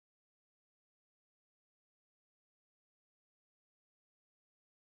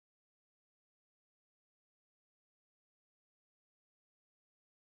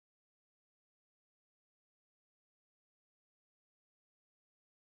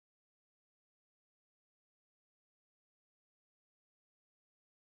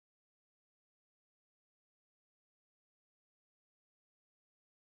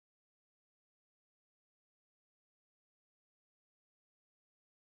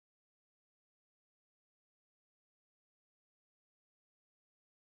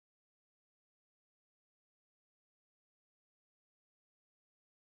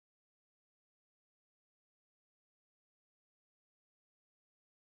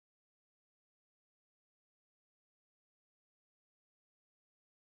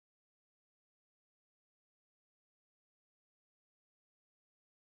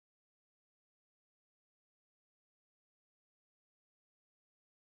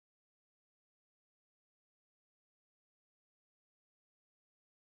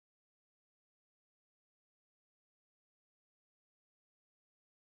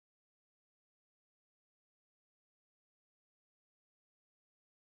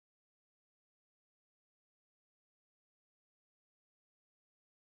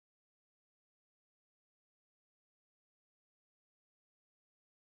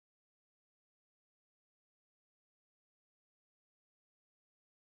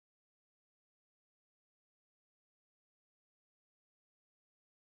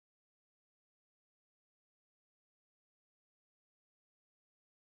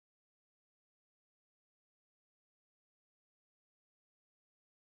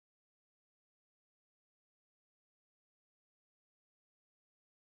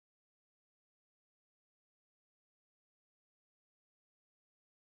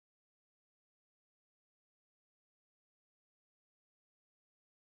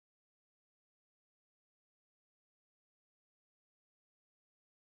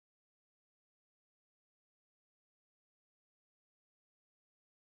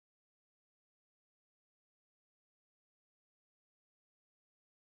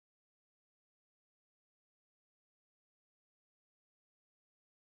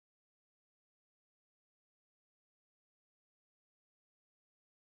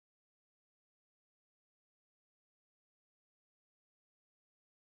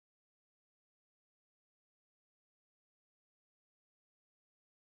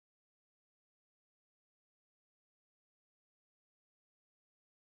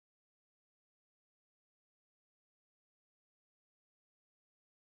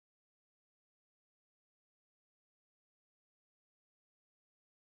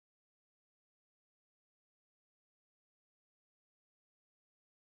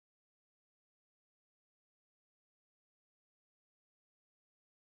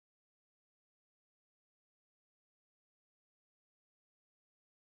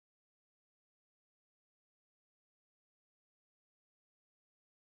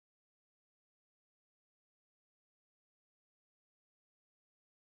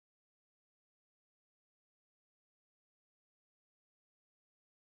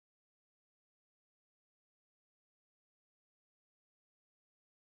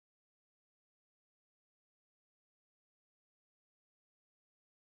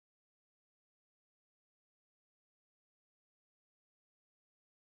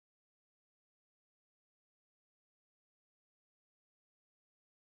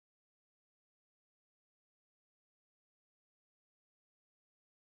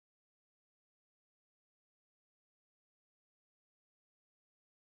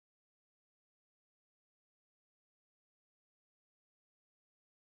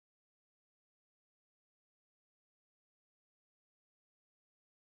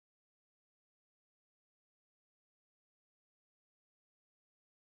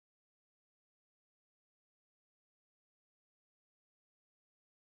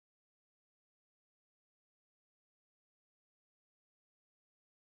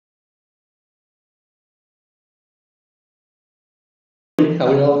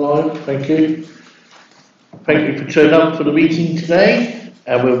Are we online? Thank you. Thank you for turning up for the meeting today,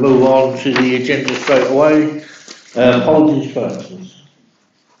 and we'll move on to the agenda straight away. Apologies first.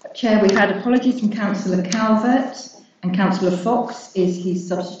 Chair, we've had apologies from Councillor Calvert, and Councillor Fox is his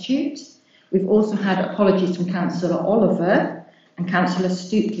substitute. We've also had apologies from Councillor Oliver, and Councillor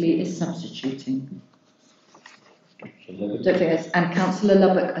Stookley is substituting. And Councillor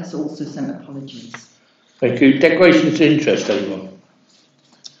Lubbock has also sent apologies. Thank you. Declarations of interest, anyone?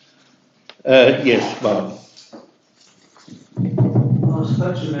 Yes, Mark. I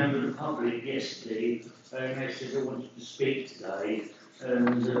spoke to a member of the public yesterday, and they said they wanted to speak today, and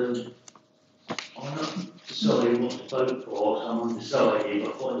I'm not deciding what to vote for, so I'm undecided,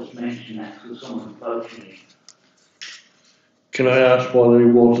 but I thought I'd just mention that because someone approached me. Can I ask why he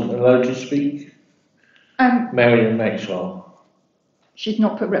wasn't allowed to speak? Marion Maxwell. She'd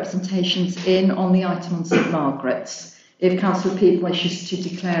not put representations in on the item on St Margaret's. If Councillor Peake wishes to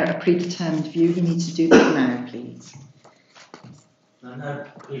declare a predetermined view, he needs to do that now, please. I know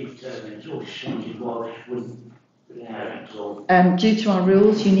predetermined, or she wanted why she wouldn't declare it at all. Due to our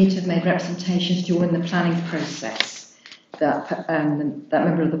rules, you need to have made representations during the planning process. That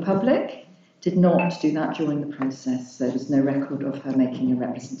member of the public did not do that during the process, so there's no record of her making a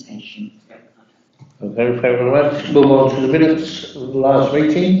representation. Okay, thank you very much. Move on to the minutes of the last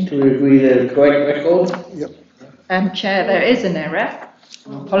meeting. Do we agree they're the correct record? Yep. Chair, there is an error.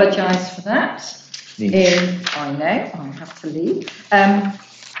 I apologise for that. I know, I'll have to leave. Sorry,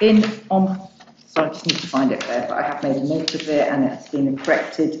 I just need to find it there, but I have made a note of it and it's been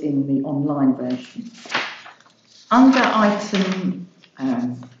corrected in the online version. Under item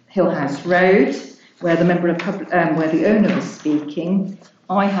Hill House Road, where the member of where the owner was speaking,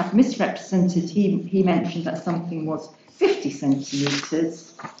 I have misrepresented. He mentioned that something was 50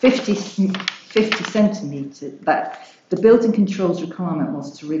 centimetres, 50 centimetres. That the building controls requirement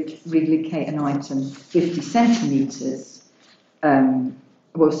was to relocate an item 50 centimetres.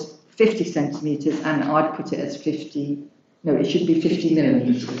 Was 50 centimetres, and I'd put it as 50. No, it should be 50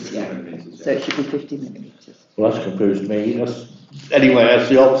 millimetres. Yeah, so it should be 50 millimetres. Well, that's confused me. Anyway, that's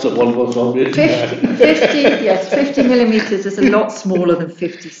the opposite one was on it. 50 millimetres is a lot smaller than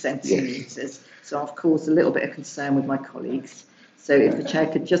 50 centimetres. Yes. So I've caused a little bit of concern with my colleagues. So if the chair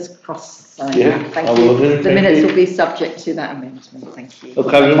could just cross-sign that. Thank you. The minutes will be subject to that amendment. Thank you.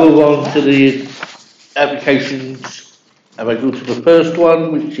 Okay, we'll move on to the applications. And I go to the first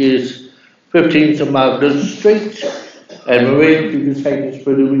one, which is 15 St Margaret Street. And Marie, if you can take us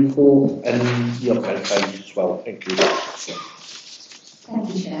through the report and the update page as well. Thank you.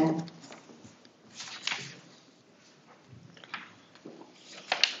 Thank you, Chair.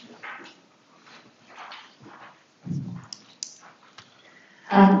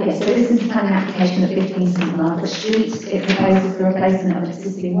 Yes, so this is the planning application of 15 St Margaret Street. It proposes the replacement of an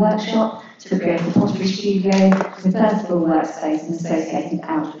existing workshop to create a pottery studio with first floor workspace and associated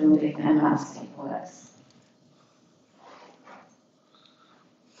outbuilding and landscape works.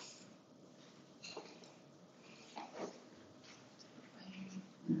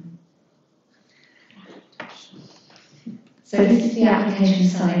 So this is the application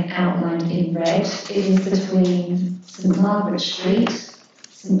site outlined in red. It is between St Margaret Street,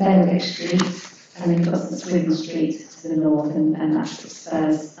 St Benedict Street, and then you've got St Swithin Street to the north, and that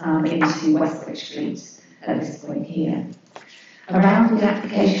spurs into Westwick Street at this point here. Around the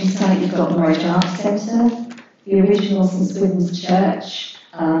application site you've got Norwich Arts Centre, the original St Swithin's Church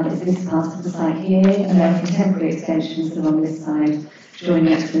is this part of the site here, and there are contemporary extensions along this side,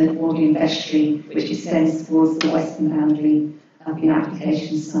 joining up to the Edwardian vestry, which extends towards the western boundary of the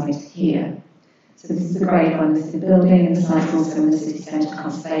application site here. So this is the Grade 1 listed building, and the site is also in the city centre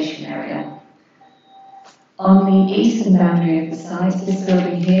conservation area. On the eastern boundary of the site, this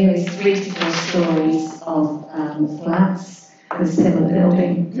building here is 3 to 4 stories of flats with a similar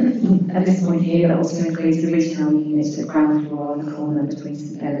building. At this point here, it also includes the retail unit at ground floor on the corner between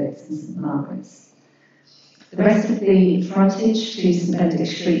St Benedict's and St Margaret's. The rest of the frontage to St Benedict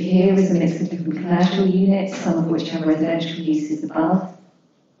Street here is a mix of different commercial units, some of which have residential uses above.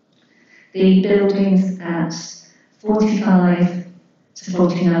 The buildings at 45 to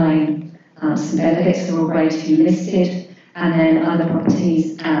 49 St Benedict's are all Grade 2 listed, and then other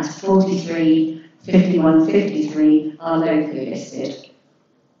properties at 43, 51, 53 are locally listed.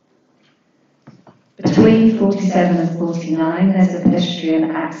 Between 47 and 49, there's a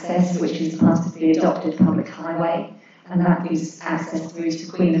pedestrian access which is part of the adopted public highway, and that gives access through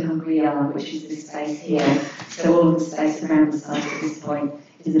to Queen of Hungary Yard, which is this space here. So all of the space around the site at this point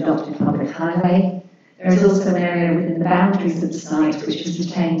is adopted public highway. There is also an area within the boundaries of the site which has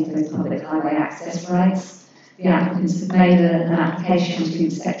retained those public highway access rights. the applicants have made an application to the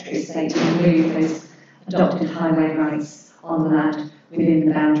Secretary of State to remove those adopted highway rights on the land within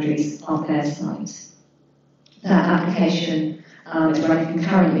the boundaries of their site. That application is running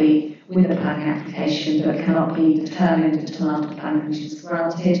concurrently with the planning application, but cannot be determined until after the planning permission is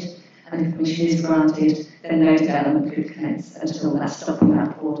granted. And if permission is granted, then no development could commence until that stopping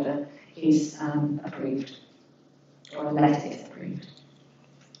map order is approved, or unless it's approved.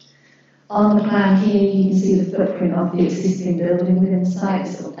 On the plan here, you can see the footprint of the existing building within the site,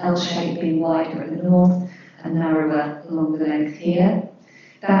 the sort of L shape being wider at the north and narrower along the length here.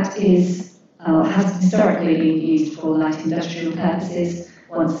 That is, has historically been used for light industrial purposes,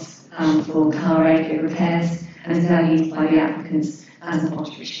 once for car area repairs, and is now used by the applicants as a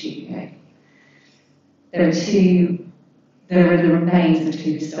pottery studio. There are the remains of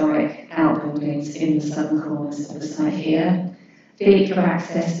two historic outbuildings in the southern corners of the site here. Vehicular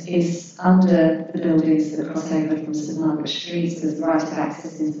access is under the buildings that cross over from St Margaret Street, so there's the right of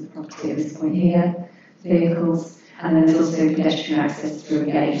access into the property at this point here, vehicles, and then there's also pedestrian access through a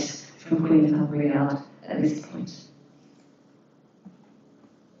gate from Queen of Hungary Yard at this point.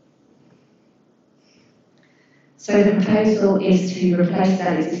 So the proposal is to replace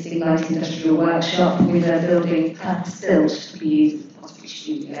that existing light industrial workshop with a building purpose-built to be used as a pottery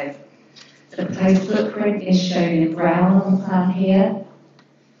studio. The proposed footprint is shown in brown on the plan here.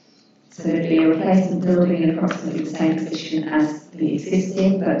 So there'd be a replacement building in approximately the same position as the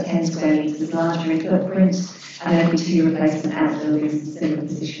existing, but 10 square metres larger in footprint, and there'll be two replacement outbuildings in similar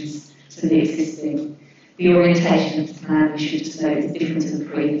positions to the existing. The orientation of the plan, we should just note, is different to the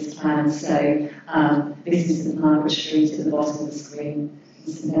previous plan. So this is St Margaret Street at the bottom of the screen,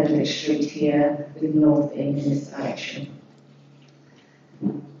 and St Benedict Street here, with north being in this direction.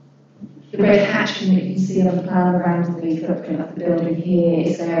 The red hatching that you can see on the plan around the footprint of the building here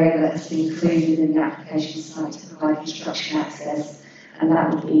is an area that has been included in the application site to provide construction access, and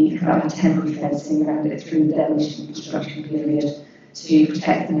that would be temporary fencing around it through the demolition and construction period to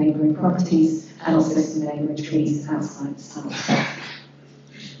protect the neighbouring properties and also some neighbouring trees outside the site.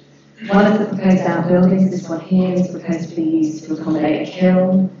 One of the proposed outbuildings, this one here, is proposed to be used to accommodate a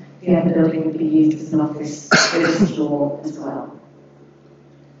kiln. The other building would be used as an office with a store as well.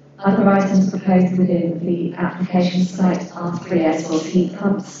 Other items proposed within the application site are 3 air source heat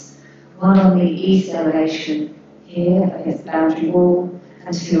pumps, one on the east elevation here against the boundary wall,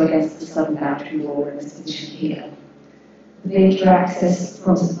 and 2 against the southern boundary wall in this position here. The vehicular access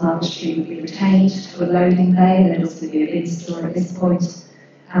from St Margaret Street would be retained to a loading bay, and there would also be a bin store at this point,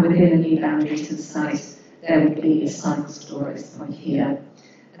 and within the new boundary to the site, there would be a cycle store at this point here.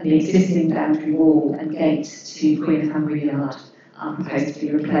 And the existing boundary wall and gate to Queen of Hungary Yard are proposed to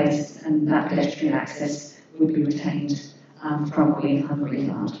be replaced, and that pedestrian access would be retained from Queen of Hungary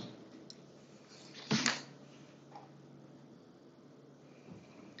Yard.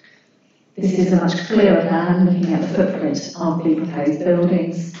 This is a much clearer plan looking at the footprint of the proposed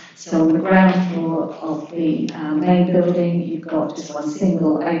buildings. So on the ground floor of the main building, you've got just one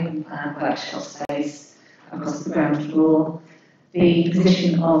single open plan workshop space across the ground floor. The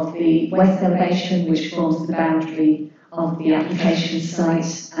position of the west elevation, which forms the boundary of the application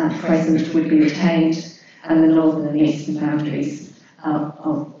site at present, would be retained, and the northern and eastern boundaries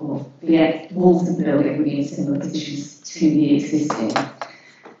of the walls of the building would be in similar positions to the existing.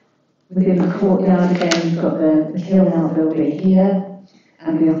 Within the courtyard again, you've got the kiln outbuilding here,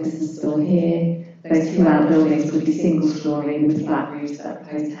 and the office and store here. Those 2 outbuildings would be single storey with flat roofs that are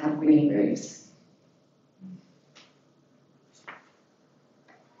proposed to have green roofs.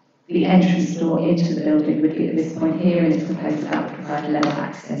 The entrance door into the building would be at this point here, and it's proposed that would provide level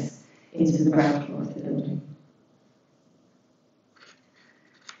access into the ground floor of the building.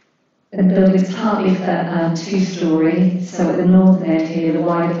 The building is partly 2-storey, so at the north end here, the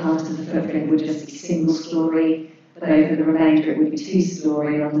wider part of the footprint would just be single-storey, but over the remainder it would be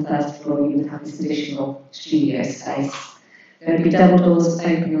 2-storey. On the first floor you would have this additional studio space. There would be double doors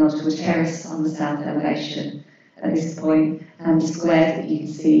opening onto a terrace on the south elevation at this point, and the squares that you can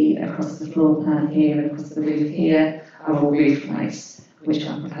see across the floor plan here and across the roof here are all roof lights, which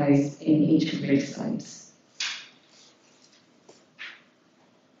are proposed in each of the roof slopes.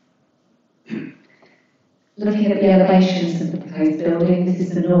 Looking at the elevations of the proposed building, this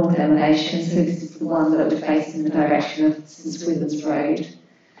is the north elevation, so this is the one that would face in the direction of St Swithin's Road.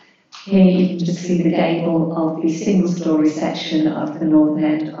 Here you can just see the gable of the single-storey section of the north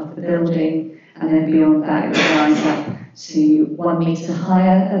end of the building, and then beyond that it would rise up to 1 metre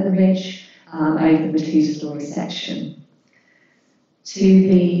higher at the ridge over the 2-storey section. To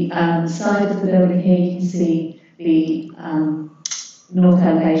the side of the building here you can see the north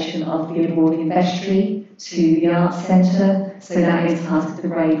elevation of the Edwardian vestry to the Arts Centre, so that is part of the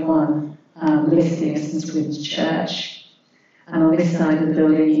Grade 1 listing of St Swithin's Church. And on this side of the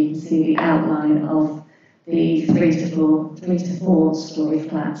building you can see the outline of the three to four storey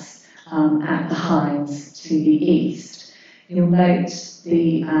flats at the Hinds to the east. You'll note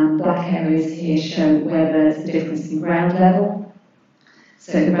the black areas here show where there's the difference in ground level.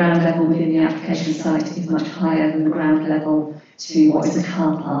 So the ground level within the application site is much higher than the ground level to what is a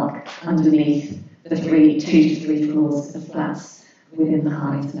car park underneath the 2 to 3 floors of flats within the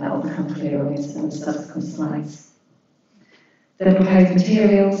Hinds, and that will become clearer in some of the subsequent slides. The proposed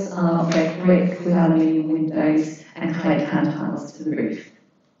materials are red brick with aluminium windows and clay pantiles to the roof.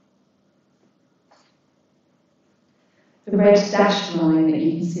 The red dashed line that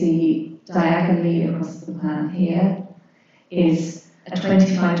you can see diagonally across the plan here is a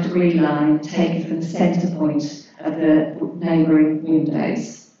 25-degree line taken from the centre point of the neighbouring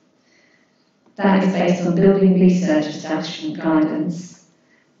windows. That is based on building research establishment guidance,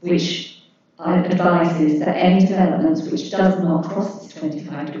 which advises that any development which does not cross this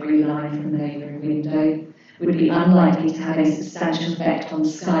 25-degree line from the neighbouring window would be unlikely to have a substantial effect on the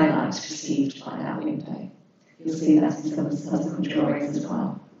skylight perceived by that window. You'll see that in some of the subsequent drawings as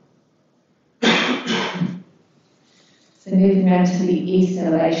well. So moving around to the east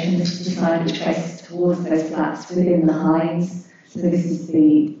elevation, this is the side which faces towards those flats within the Hinds. So this is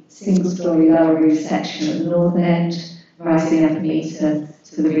the single-storey lower roof section at the northern end, rising up a metre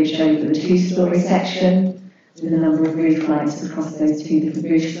to the ridge over the 2-storey section, with a number of roof lights across those 2 different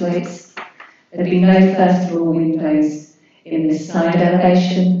roof slopes. There'd be no first-floor windows in this side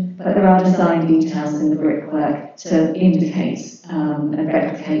elevation, but there are design details in the brickwork to indicate and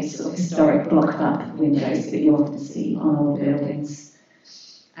replicate sort of historic blocked-up windows that you often see on old buildings.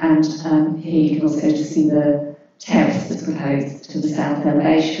 And here you can also just see the terrace that's proposed to the south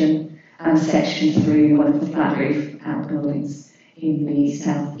elevation and a section through one of the flat roof outbuildings in the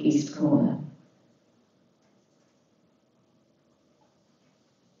south-east corner.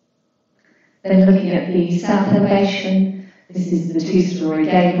 Then looking at the south elevation, this is the 2-storey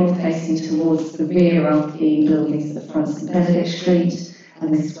gable facing towards the rear of the buildings at the front St Benedict Street,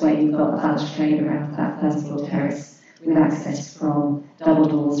 and this is where you've got the balustrade around that first floor terrace with access from double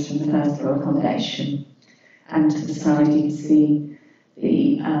doors from the first floor accommodation. And to the side you can see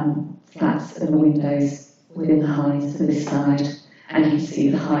the flats and the windows within the Hinds to this side, and you can see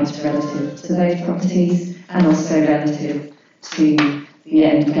the height relative to those properties and also relative to the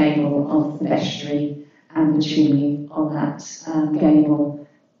end gable of the vestry and the chimney on that gable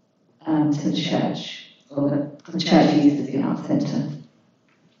to the church, or the church used as the art centre.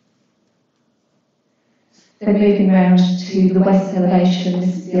 Then moving around to the west elevation,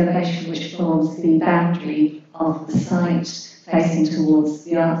 this is the elevation which forms the boundary of the site facing towards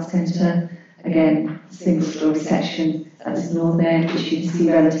the art centre. Again, a single-storey section at this northern end, which you can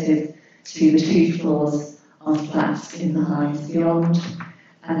see relative to the 2 floors of flats in the Hinds beyond.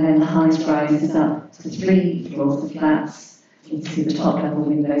 And then the Hinds rises up to 3 floors of flats. You can see the top level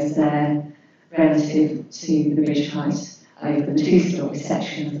windows there, relative to the ridge height over the 2-storey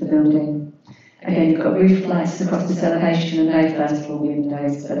section of the building. Again, you've got roof lights across this elevation and no first floor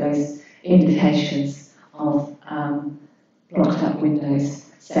windows, but those indications of blocked up windows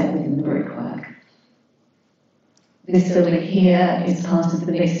set within the brickwork. This building here is part of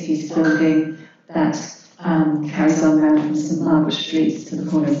the mixed-use building that carries on round from St Margaret Street to the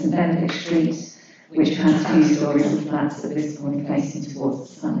corner of St Benedict Street, which has 2 storeys of flats at this point facing towards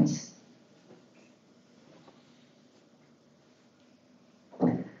the site.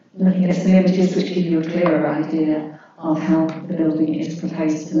 Looking at some images which give you a clearer idea of how the building is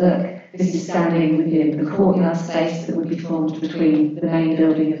proposed to look. This is standing within the courtyard space that would be formed between the main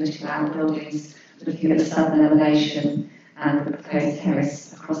building and the 2 outbuildings, looking at the southern elevation and the proposed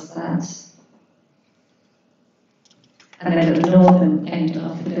terrace across that. And then at the northern end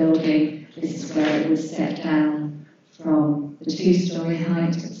of the building, this is where it would step down from the 2-storey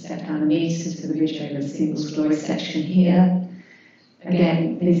height, it would step down a metre to the ridge over the single-storey section here.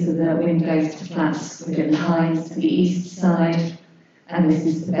 Again, these are the windows to flats within the Hinds to the east side, and this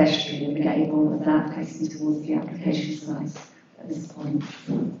is the vestry and the gable of that facing towards the application site at this point.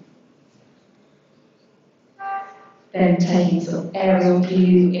 Then taking sort of aerial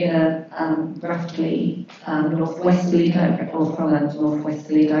view in a roughly northwesterly or from a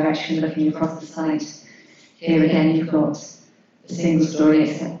northwesterly direction, looking across the site. Here again, you've got the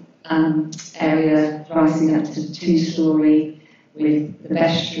single-storey area rising up to 2-storey, with the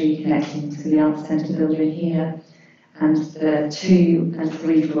vestry connecting to the Art Centre building here, and the 2 and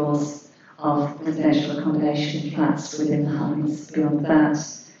 3 floors of residential accommodation flats within the Hinds beyond that.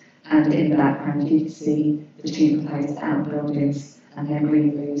 And in the background, you can see the two proposed outbuildings and their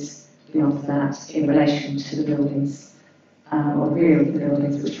green roofs beyond that in relation to the buildings, or rear of the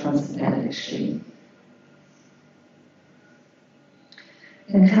buildings which runs the Benedict Street.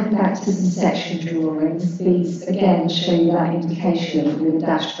 Then coming back to some section drawings, these again show you that indication with a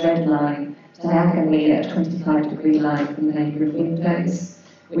dashed red line diagonally at a 25-degree line from the neighbouring windows,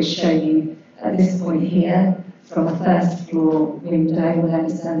 which show you at this point here from a first floor window. We'll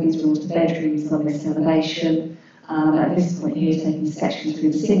understand these are all the bedrooms on this elevation. At this point here, taking sections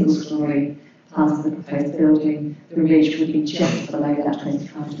through the single story part of the proposed building, the ridge would be just below that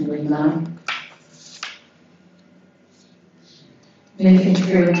 25-degree line. Moving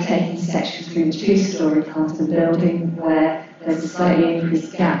through and taking sections through the two-story part of the building where there's a slightly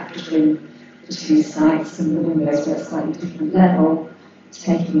increased gap between the two sites and the windows are at a slightly different level,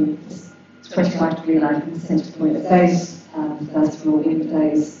 taking the 25-degree line from the centre point of those first floor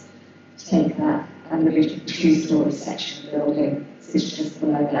windows to take that, and the ridge of the two-story section of the building sits just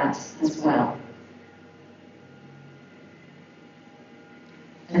below that as well.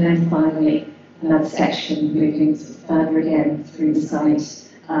 And then finally, another section moving further again through the site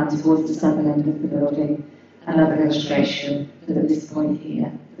towards the southern end of the building. Another illustration that at this point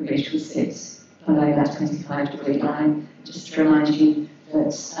here, the ridge will sit below that 25-degree line. Just to remind you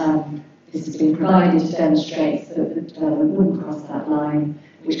that this has been provided to demonstrate that the development wouldn't cross that line,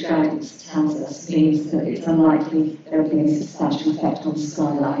 which guidance tells us means that it's unlikely there will be any substantial effect on the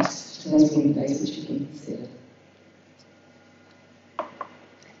skylight to those windows which have been considered.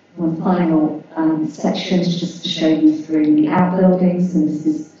 One final section is just to show you through the outbuildings, and this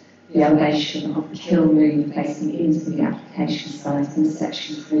is the elevation of the kiln roof facing into the application site and the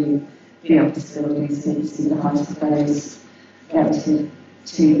section through the office buildings, so you can see the height of those relative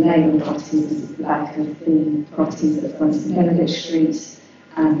to neighbouring properties. This is the back of the properties that front St Benedict Street,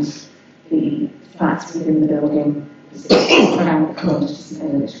 and the flats within the building around the corner to St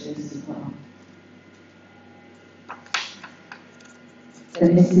Benedict Street as well. So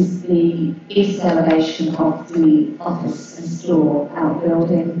this is the east elevation of the office and store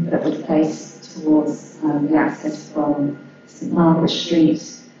outbuilding that would face towards the access from St Margaret Street,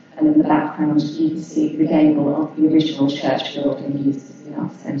 and in the background you can see the gable of the original church building used as the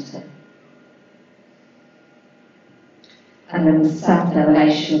art centre. And then the south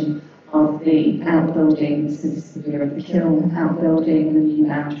elevation of the outbuildings, this is the rear of the kiln outbuilding and the new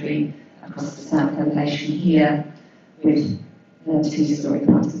boundary across the south elevation here, with the two-storey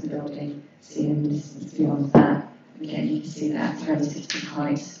part of the building, seeing the distance beyond that. Again, you can see that relative to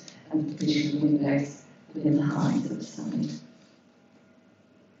height and the provision of windows within the height of the side.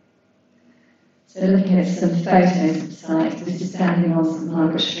 So looking at some photos of the site, this is standing on St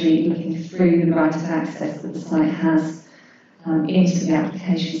Margaret Street, looking through the right of access that the site has into the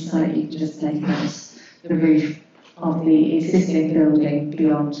application site. You can just make out the roof of the existing building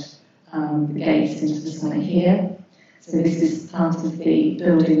beyond the gates into the site here. So this is part of the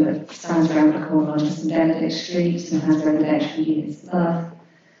building that stands around the corner on St Benedict Street and has residential units above.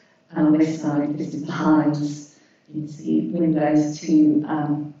 And on this side, this is the Hinds. You can see windows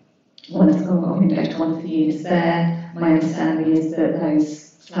to one of the units there. My understanding is that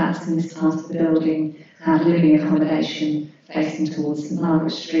those flats in this part of the building have living accommodation facing towards St Margaret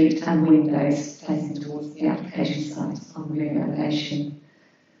Street and windows facing towards the application site on the rear elevation.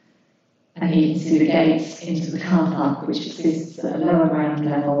 And here you can see the gates into the car park, which exists at a lower ground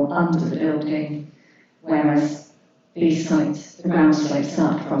level under the building, whereas these sites, the ground slopes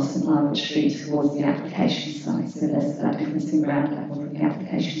up from St Margaret Street towards the application site. So there's that difference in ground level from the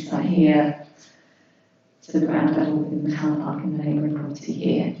application site here to the ground level within the car park and the neighbouring property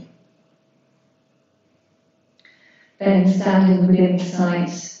here. Then standing within the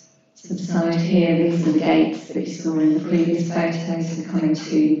site, to the side here, these are the gates that you saw in the previous photos, so coming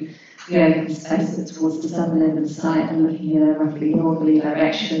to the open space that's towards the southern end of the site and looking in a roughly northerly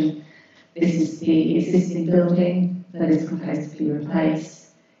direction. This is the existing building that is proposed to be replaced.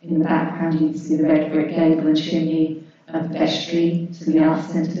 In the background you can see the red brick gable and chimney of the vestry to the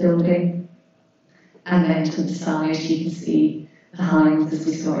Arts Centre building. And then to the side you can see the Hinds as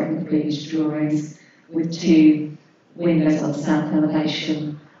we saw in the previous drawings, with two windows on the south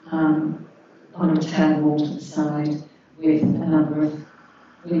elevation on a return wall to the side with a number of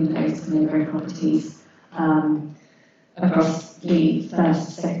windows to neighbouring properties across the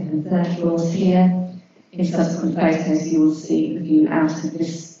first, second and third floors here. In subsequent photos you will see the view out of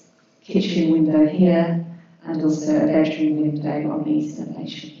this kitchen window here and also a bedroom window on the east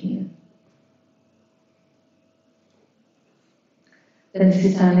elevation here. Then this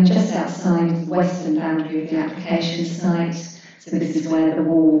is standing just outside the western boundary of the application site. So this is where the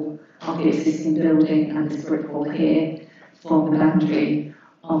wall of the existing building and this brick wall here form the boundary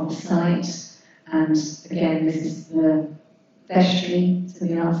of the site. And again, this is the vestry, so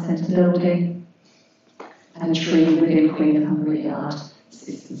the Arts Centre building, and a tree within Queen of Hungary Yard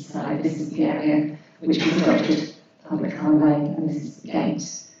sits inside. This is the area which was adopted public highway, and this is the gate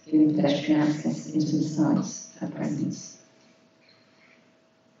giving pedestrian access into the site at present.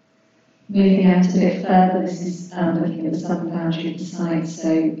 Moving out a bit further, this is looking at the southern boundary of the site,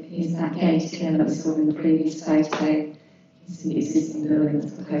 so here's that gate again that we saw in the previous photo. You can see the existing building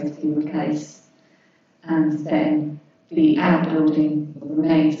that's proposed to be replaced. And then the outbuilding, or the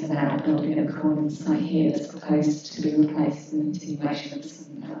remains of an outbuilding at the corner of the site here that's proposed to be replaced in the continuation of the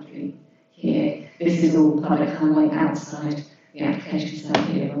southern boundary here. This is all public highway outside the application site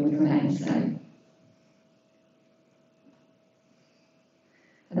here and would remain so.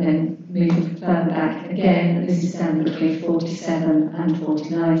 And then moving further back again, this is standing between 47 and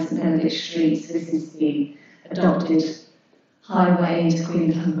 49 St Benedict Street. So this is the adopted highway into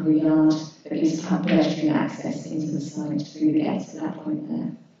Queen of Hungary Yard that gives pedestrian access into the site through the gates at that point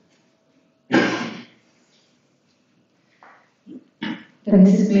there. Then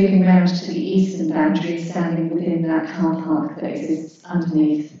this is moving round to the eastern boundary, standing within that car park that exists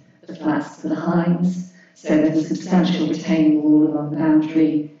underneath the flats for the Hines. So there's a substantial retaining wall along the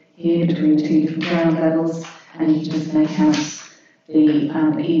boundary here between the two different ground levels, and you can just make out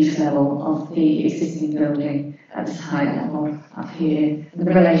the eaves level of the existing building at this high level up here, and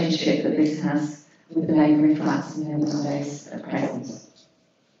the relationship that this has with the neighbouring flats and their windows at present.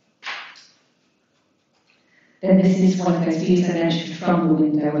 Then this is one of those views I mentioned from the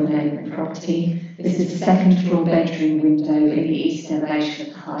window of a neighbouring property. This is the second floor bedroom window in the east elevation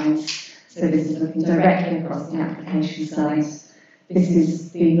of the Hines. So this is looking directly across the application site. This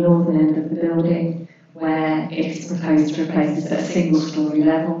is the northern end of the building where it is proposed to replace this at a single-storey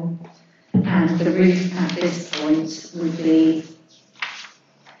level. And the roof at this point would be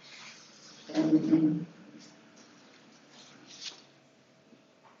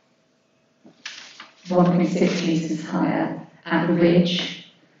 1.6 metres higher at the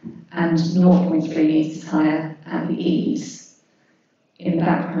ridge and 0.3 metres higher at the eaves. In the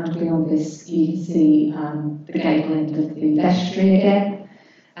background beyond this, you can see the gable end of the vestry again.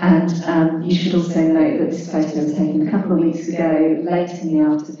 And you should also note that this photo was taken a couple of weeks ago, late in the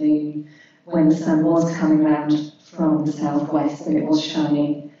afternoon, when the sun was coming round from the southwest, and it was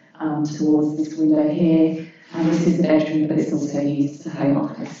shining towards this window here. And this is the bedroom, but it's also used as a home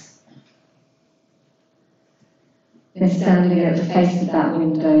office. Then standing at the face of that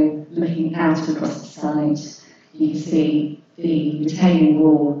window, looking out across the site, you can see the retaining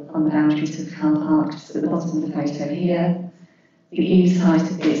wall on the boundary to the car park just at the bottom of the photo here. The eaves height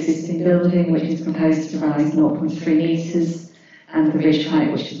of the existing building, which is proposed to rise 0.3 metres, and the ridge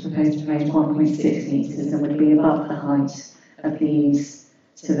height, which is proposed to rise 1.6 metres and would be above the height of the eaves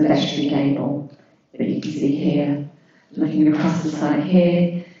to the vestry gable that you can see here. Looking across the site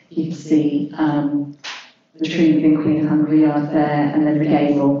here, you can see the tree within Queen of Hungary Yard there, and then the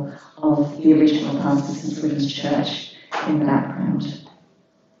gable of the original Pastor St Swithin's Church in the background.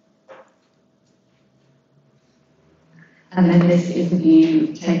 And then this is the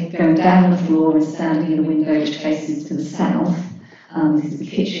view going down the floor and standing in a window which faces to the south. This is the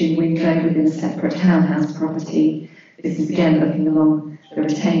kitchen window within a separate townhouse property. This is again looking along the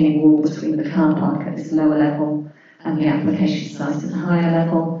retaining wall between the car park at this lower level and the application site at the higher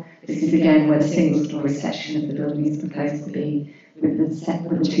level. This is again where the single-storey section of the building is proposed to be, with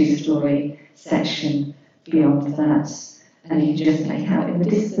the two-storey section beyond that. And you can just make out in the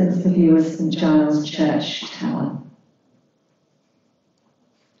distance the view of St Giles Church Tower.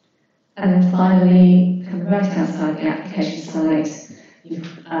 And then finally, coming right outside the application site,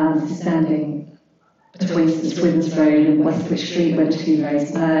 you're standing between St Swithin's Road and Westwich Street, where the two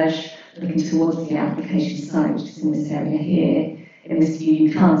roads merge, looking towards the application site, which is in this area here. In this view,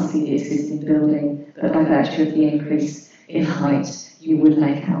 you can't see the existing building, but by virtue of the increase in height, you would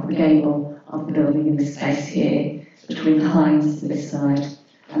make out the gable of the building in this space here, between the Hines to this side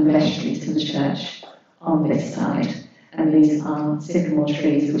and the vestry to the church on this side. And these are sycamore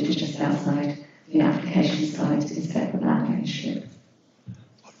trees, which are just outside the application site in separate land ownership.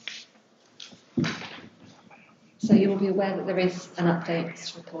 So you will be aware that there is an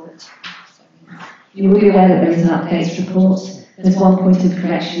updates report. You will be aware that there is an updates report. There's one point of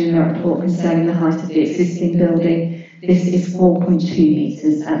correction in the report concerning the height of the existing building. This is 4.2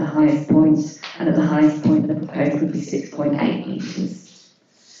 metres at the highest point, and at the highest point the proposed would be 6.8 metres.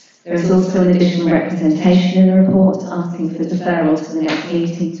 There is also an additional representation in the report asking for deferral to the next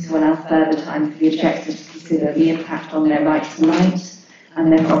meeting to allow further time for the objector to consider the impact on their right to light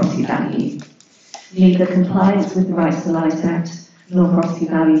and their property value. Neither compliance with the Right to Light Act nor property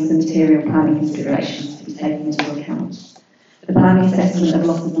values and material planning considerations to be taken into account. The planning assessment of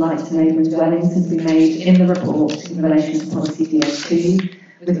loss of light to neighbouring dwellings has been made in the report in relation to policy DO2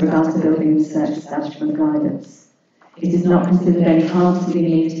 with regard to building research establishment guidance. It is not considered any harm to the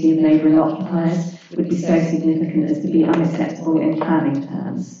immunity of neighbouring occupiers would be so significant as to be unacceptable in planning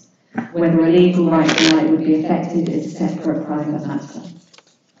terms. Whether a legal right to light would be affected is a separate private matter.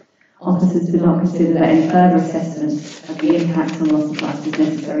 Officers do not consider that any further assessment of the impact on loss of light is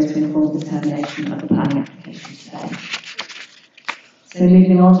necessary to inform determination of the planning application today. So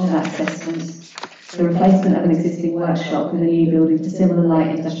moving on to that assessment, the replacement of an existing workshop with a new building for similar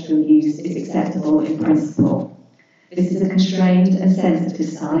light industrial use is acceptable in principle. This is a constrained and sensitive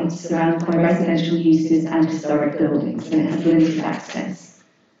site surrounded by residential uses and historic buildings, and it has limited access.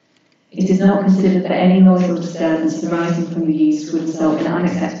 It is not considered that any noise or disturbance arising from the use would result in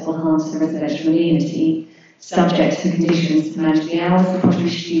unacceptable harm to the residential amenity, subject to conditions to manage the hours the pottery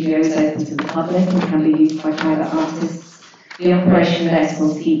studio is open to the public and can be used by private artists, the operation of air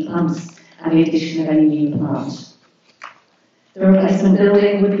source heat pumps, and the addition of any new plant. The replacement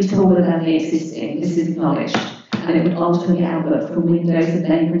building would be taller than the existing, this is acknowledged, and it would alter the outlook from windows of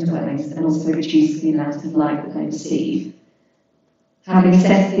neighbouring dwellings and also reduce the amount of light that they receive. Having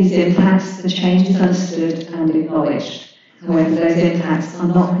assessed these impacts, the change is understood and acknowledged. However, those impacts are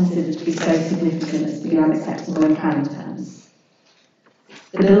not considered to be so significant as to be unacceptable in planning terms.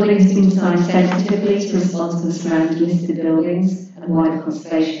 The building has been designed sensitively to respond to the surrounding listed buildings and wider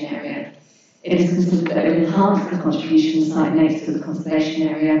conservation area. It is considered that it will enhance the contribution the site makes to the conservation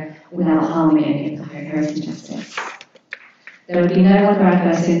area without harming any of the heritage assets. There would be no other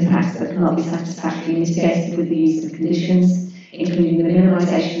adverse impacts that cannot be satisfactorily mitigated with the use of conditions, including the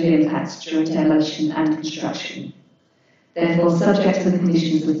minimisation of impacts during demolition and construction. Therefore, subject to the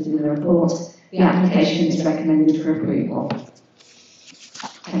conditions listed in the report, the application is recommended for approval.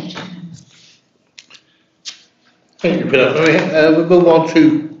 Thank you, Chairman. Thank you for that, Maria. We'll move on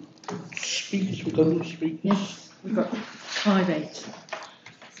to speakers. We've got new speakers. Yes, we've got Clive 8.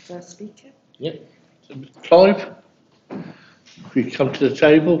 First speaker. Yep. So, Clive, if you come to the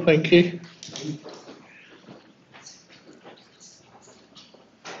table, thank you.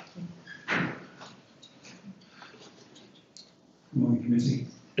 Good morning, committee.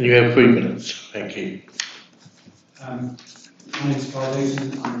 And you have 3 minutes. Thank you. My name is Clive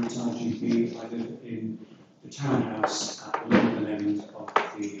Ayton. I'm a retired GP. I live in the townhouse at the northern end of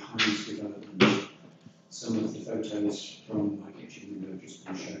the Hines development. Some of the photos from my kitchen window have just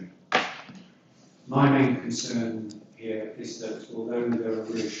been shown. My main concern here is that although there are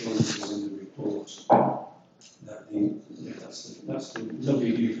reassurances in the report that that's the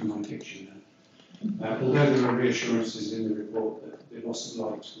lovely view from my kitchen. Although there are reassurances in the report that the loss of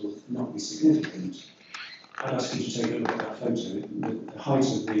light will not be significant, I'd ask you to take a look at that photo. The height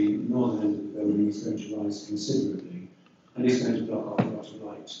of the northern end of the building is going to rise considerably and is going to block off a lot of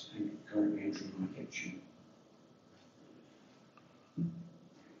light currently entering my kitchen.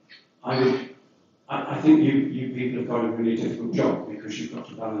 I think you people have got a really difficult job because you've got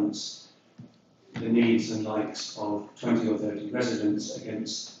to balance the needs and likes of 20 or 30 residents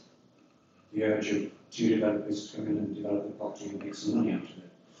against the urge of 2 developers to come in and develop the property and make some money out of it.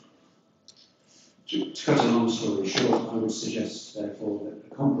 To cut a long story short, I would suggest, therefore,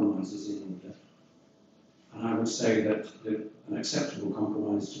 that a compromise is in order. And I would say that an acceptable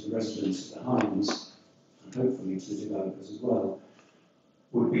compromise to the residents of the Hines, and hopefully to the developers as well,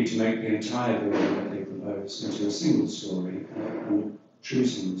 would be to make the entire building that they propose into a single story, and a true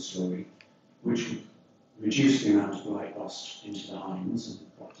single story, which would reduce the amount of light lost into the Hines and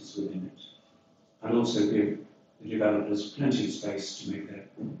what is within it, and also give the developers plenty of space to make their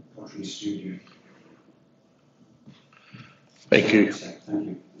pottery studio. Thank you. Thank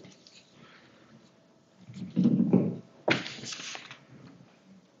you.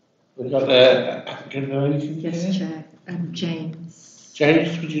 We've got the applicant relations. Yes, Chair. James.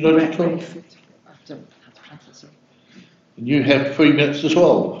 James, would you like to talk? I don't have to answer, sorry. And you have 3 minutes as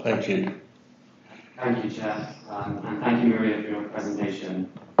well. Thank you. Thank you, Chair, and thank you, Maria, for your presentation.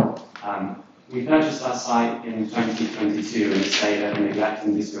 We purchased our site in 2022 in a state of neglect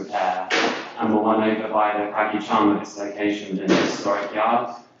and disrepair, and were won over by the craggy charm of its location within a historic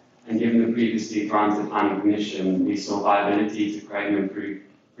yard. And given the previously granted planning permission, we saw viability to create an improved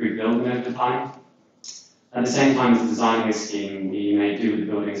building over time. At the same time as designing a scheme, we made do with the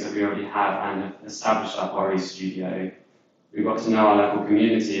buildings that we already have and have established our pottery studio. We got to know our local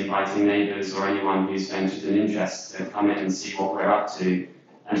community, inviting neighbours or anyone who's ventured an interest to come in and see what we're up to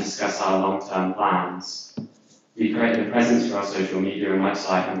and discuss our long-term plans. We created a presence for our social media and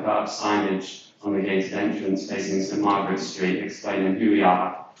website and put up signage on the gated entrance facing St Margaret Street explaining who we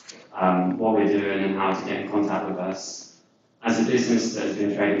are, what we're doing and how to get in contact with us. As a business that has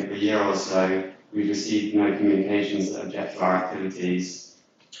been trading for a year or so, we've received no communications that object to our activities.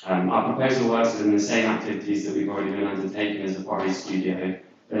 Our proposal works within the same activities that we've already been undertaking as a pottery studio,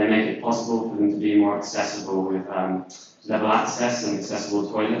 but they make it possible for them to be more accessible with level access and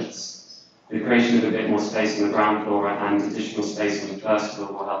accessible toilets. The creation of a bit more space on the ground floor and additional space on the first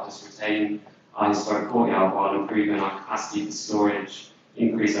floor will help us retain our historic courtyard while improving our capacity for storage,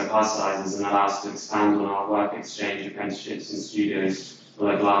 increase our class sizes and allow us to expand on our work exchange apprenticeships and studios for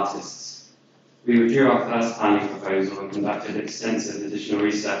local artists. We withdrew our first planning proposal and conducted extensive additional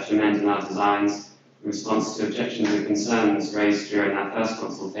research amending our designs in response to objections and concerns raised during that first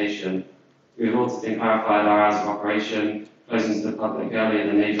consultation. We have also clarified our hours of operation, closing to the public earlier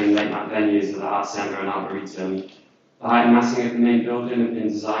than neighbouring late night venues of the Arts Centre and Arboretum. The height and massing of the main building have been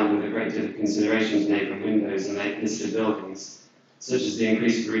designed with a great deal of consideration to neighbouring windows and listed buildings, such as the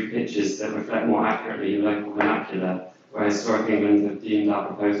increased roof pitches that reflect more accurately local vernacular, where Historic England have deemed our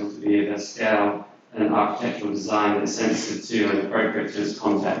proposal to be of a scale and an architectural design that is sensitive to and appropriate to its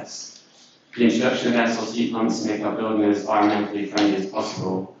context. The introduction of air source heat pumps to make our building as environmentally friendly as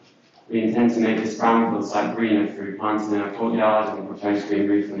possible. We intend to make this brownfield site greener through planting in our courtyard and a proposed green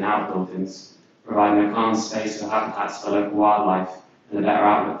roof on the outbuildings, providing a calm space for habitats for local wildlife and a better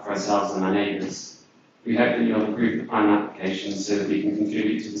outlook for ourselves and our neighbours. We hope that you'll approve the plan application so that we can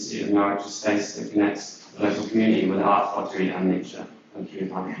contribute to the City of Norwich, a space that connects the local community with art, pottery and nature. Thank you for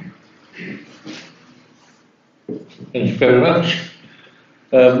your time. Thank you very much.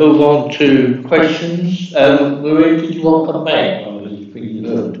 Move on to questions. Marie, did you want to comment on anything you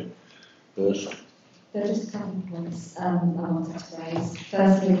heard first? There are just a couple of points I wanted to raise.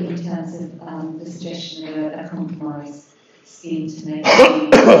 Firstly, in terms of the suggestion of a compromise scheme to make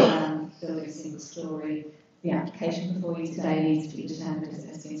the building a single story, the application before you today needs to be determined as it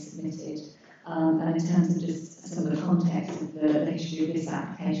has been submitted. And in terms of just some of the context of the history of this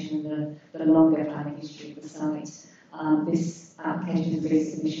application and the longer planning history of the site, this application is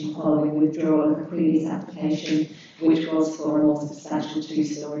resubmission following withdrawal of a previous application, which was for a more substantial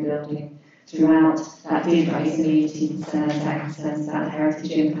two-storey building. Throughout, that did raise immunity concerns and concerns about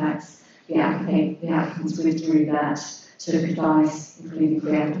heritage impacts. The applicants withdrew that, took advice, including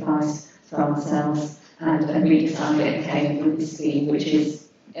pre-app advice from ourselves, and redesigned it and came up with this scheme, which is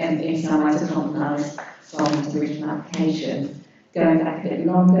in some ways a compromise from the original application. Going back a bit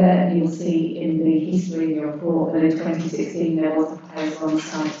longer, you'll see in the history of the report that in 2016 there was a proposal on the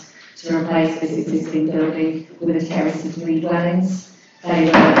site to replace this existing building with a terrace of three dwellings. They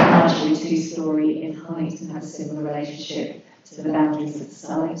were largely two-storey in height and had a similar relationship to the boundaries of the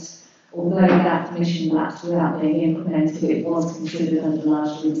site. Although that permission lapsed without being implemented, it was considered under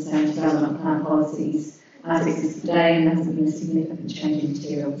largely the same development plan policies as it is today, and there hasn't been a significant change in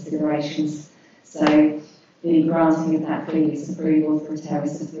material considerations. So the granting of that previous approval for a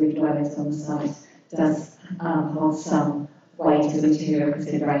terrace of three dwellings on the site does hold some weight as a material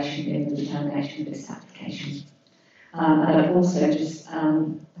consideration in the determination of this application. And I'd also just,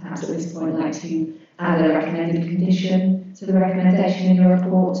 perhaps at this point, like to add a recommended condition to the recommendation in your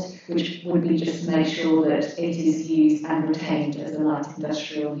report, which would be just to make sure that it is used and retained as a light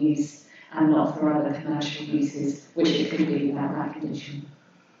industrial use and not for other commercial uses, which it could be without that condition.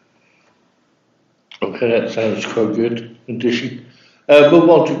 Okay, that sounds quite good condition. Move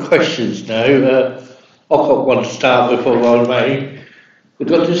on to questions now. I've got one to start with, if I may. We've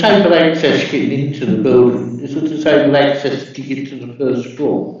got disabled access getting into the building. Is it disabled access to get to the first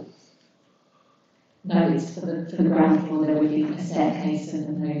floor? No, it's for the ground floor. There would be a staircase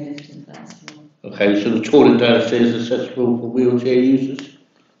and no lift to the first floor. Okay, so the toilet downstairs is accessible for wheelchair users?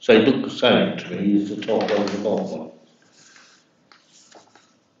 So they look the same to me as the top one and the bottom one.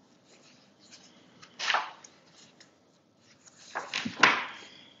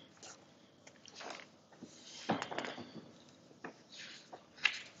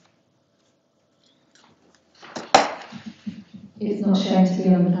 It's not shown to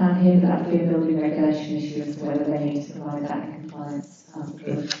be on the plan here, but that would be a building regulation issue as to whether they need to provide that in compliance with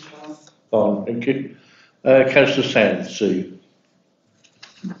building controls. Fine, thank you. Councillor Sands, Sue.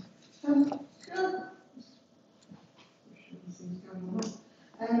 Could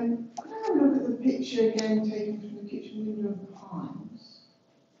I have a look at the picture again taken from the kitchen window behind?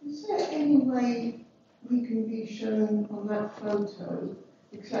 Is there any way we can be shown on that photo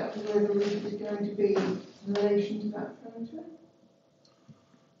exactly where the roof is going to be in relation to that photo?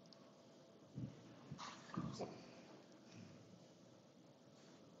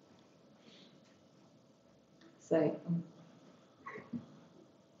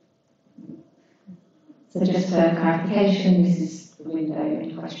 So just for clarification, this is the window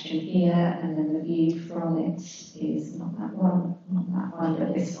in question here, and then the view from it is not that one,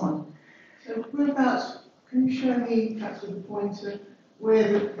 but this one. So whereabouts, can you show me perhaps with a pointer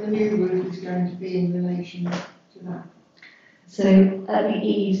where the new roof is going to be in relation to that? So at the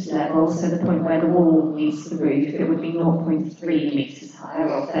eaves level, so the point where the wall meets the roof, it would be 0.3 metres higher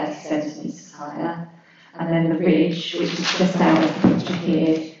or 30 centimetres higher. And then the ridge, which is just out of the picture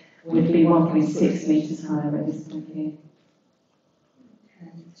here, would be 1.6 metres higher at this point here.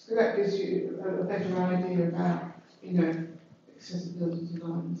 Okay. So that gives you a better idea about, accessibility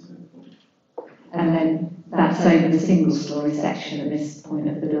design and so forth. And then that's over the single story section at this point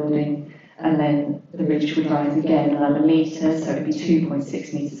of the building. And then the ridge would rise again another metre, so it would be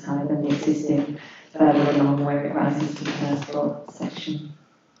 2.6 metres higher than the existing further along where it rises to the first floor section.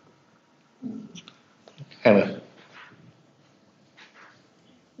 Hannah.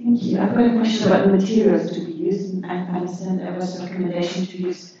 Thank you. I've got a question about the materials to be used, and I understand there was a recommendation to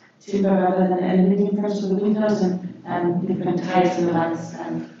use timber rather than aluminium frames for the windows and different tiles and lines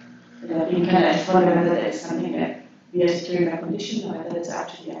being kind of wonder whether it's something that we as a recommendation or whether it's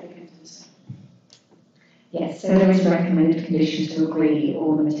actually applicant to this. Yes, so there is a recommended condition to agree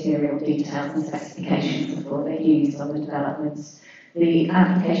all the material details and specifications before they're used on the developments. The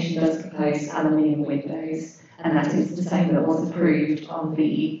application does propose aluminium windows, and that is the same that was approved on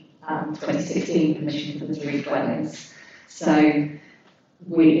the 2016 permission for the 3 dwellings. So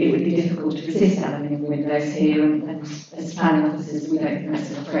it would be difficult to resist aluminium windows here, and as planning officers we don't think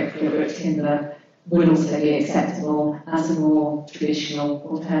that's an appropriate, but timber would also be acceptable as a more traditional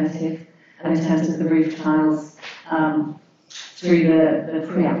alternative. And in terms of the roof tiles, through the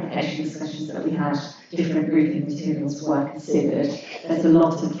pre-application discussions that we had, different roofing materials were considered. There's a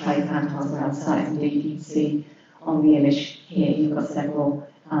lot of clay pan tiles around the site. Indeed, you can see on the image here, you've got several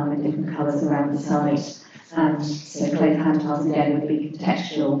in different colours around the site. And so clay pan tiles again would be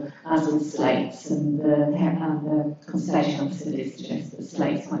contextual, as with slates, and the conservation officer did suggest that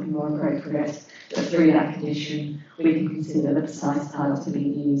slates might be more appropriate. But through that condition, we can consider the precise tiles to be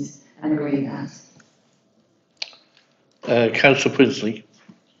used and agree that. Councillor Prinsley.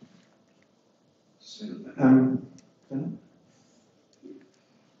 So,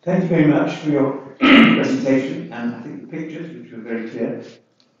 thank you very much for your presentation, and I think the pictures, which were very clear.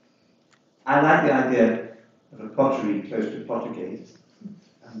 I like the idea of a pottery close to Pottergate.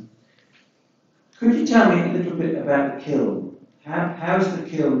 Could you tell me a little bit about the kiln? How is the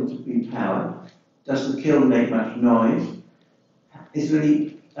kiln to be powered? Does the kiln make much noise? Is there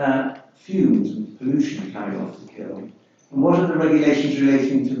any fumes and pollution coming off the kiln? And what are the regulations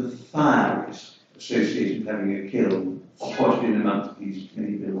relating to the fire risk associated with having a kiln potted in amongst these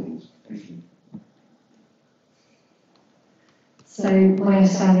many buildings? Thank you. So my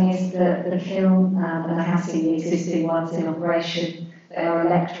understanding is that the kiln, and I have seen the existing ones in operation, they are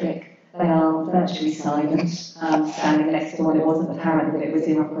electric, they are virtually silent, standing next to one. It wasn't apparent that it was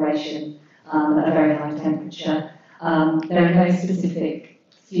in operation at a very high temperature. There are no specific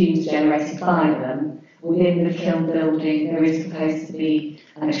fumes generated by them. Within the kiln building, there is proposed to be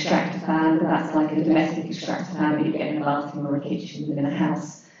an extractor fan, but that's like a domestic extractor fan that you get in a bathroom or a kitchen within a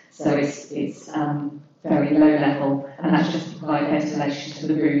house. So it's very low level, and that's just to provide ventilation to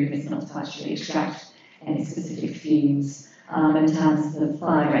the room. It's not to actually extract any specific fumes. In terms of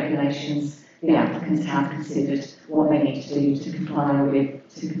fire regulations, the applicants have considered what they need to do to comply with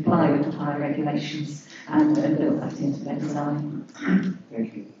the fire regulations and built that into their design.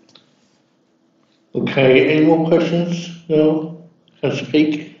 Thank you. Okay, any more questions? No? Councillor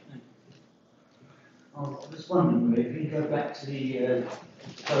Peake? I was wondering if you go back to the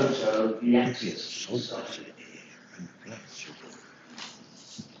photo of the access site.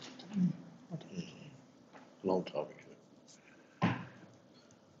 Long time ago.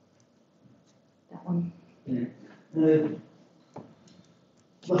 That one. Yeah.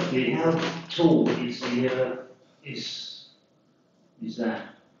 Roughly, how tall is the is that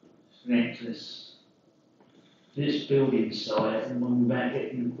necklace? This building site and one about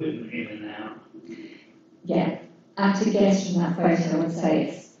getting equipment in and out. Yeah, at a guess from that photo, I would say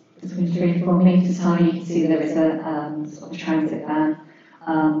it's between 3 and 4 metres high. You can see there is a sort of transit van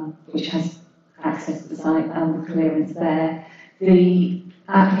which has access to the site and the clearance there. The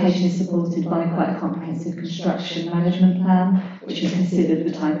application is supported by quite a comprehensive construction management plan, which has considered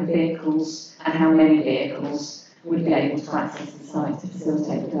the type of vehicles and how many vehicles would be able to access the site to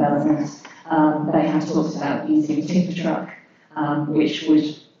facilitate the development. They have talked about using a timber truck, which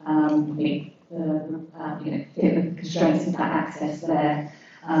would meet fit the constraints of that access there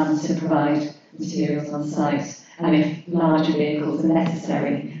to provide materials on site. And if larger vehicles are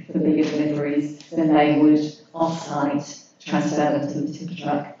necessary for bigger deliveries, then they would off-site transfer them to the timber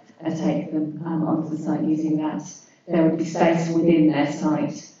truck and take them onto the site using that. There would be space within their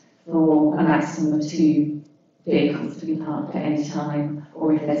site for a maximum of 2 vehicles to be parked at any time,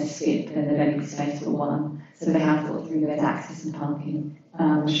 or if there's a skip, then there'd only be space for 1. So they have thought through those access and parking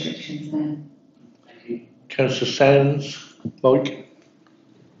restrictions there. Thank you. Councillor Sands, Mike?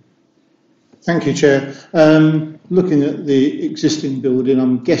 Thank you, Chair. Looking at the existing building,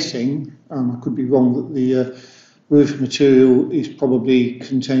 I'm guessing, I could be wrong, that the roof material is probably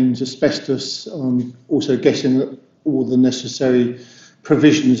contains asbestos. I'm also guessing that all the necessary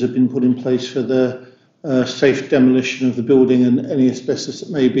provisions have been put in place for the safe demolition of the building and any asbestos that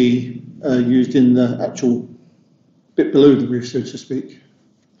may be used in the actual bit below the roof, so to speak.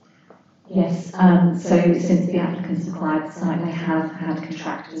 Yes, so since the applicants acquired the site, they have had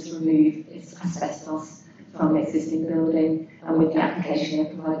contractors remove its asbestos from the existing building, and with the application they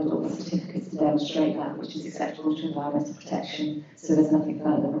provided all the certificates to demonstrate that, which is acceptable to environmental protection, so there's nothing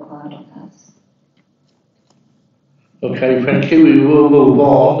further required on that. Okay, thank you. We will move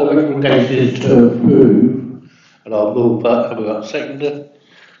on. The recommendation is to approve, and I'll move that. Have we got a seconder?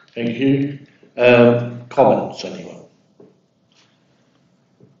 Thank you. Comments, anyone?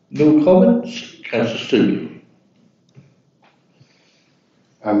 No comments? Councillor Stu.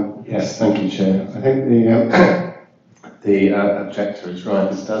 Yes, thank you, Chair. I think the objector is right.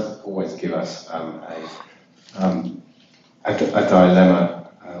 This does always give us a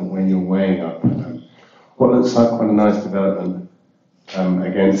dilemma when you're weighing up what looks like quite a nice development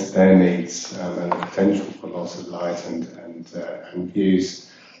against their needs and the potential for loss of light and views.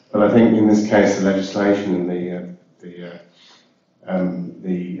 But I think in this case, the legislation and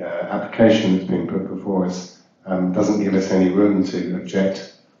the application that's been put before us doesn't give us any room to object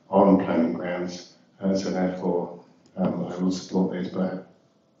on planning grounds, so therefore I will support these, but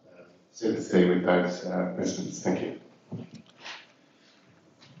sympathy with those residents. Thank you.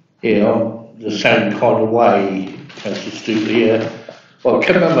 Yeah, I'm the same kind of way, Councillor Stu, here. Well, I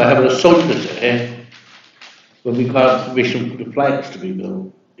can remember having a site visit here when we granted permission for the flags to be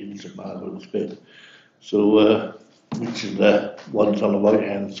built in St Margaret's bit. So, which is the ones on the right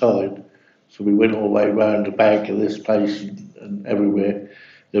hand side. So we went all the way around the back of this place and everywhere.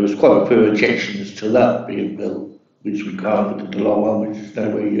 There was quite a few objections to that being built, which we can't put the long one, which is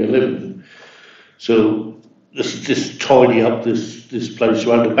nowhere you're living. So this is just tidy up this place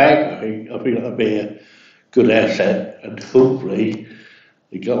around the back. I think that'll be a good asset, and hopefully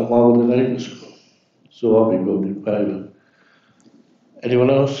they get on well with the neighbours. So I'll be voting in favour. Anyone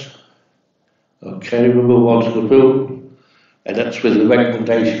else? Okay, we'll move on to the bill. And that's with the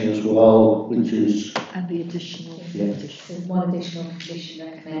recommendation as well, which is... And the additional. Yeah. There's one additional condition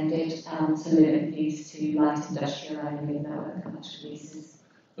recommended, to limit use to light industrial only, no other commercial uses.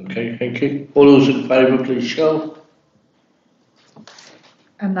 Okay, thank you. All those in favour, please show.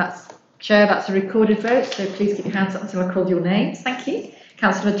 And that's, Chair, that's a recorded vote, so please keep your hands up until I call your names. Thank you.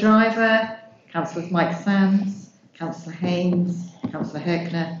 Councillor Driver, Councillor Mike Sands, Councillor Haynes, Councillor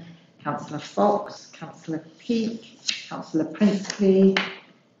Herkner, Councillor Fox, Councillor Peake, Councillor Princely,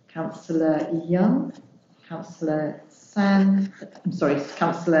 Councillor Young, Councillor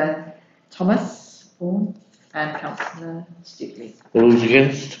Councillor Thomas Vaughan, and Councillor Stukeley. All those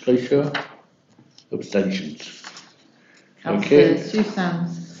against, please show. Abstentions. Councillor Sue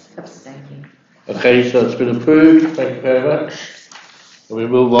Sands abstaining. Okay, so that's been approved. Thank you very much. And we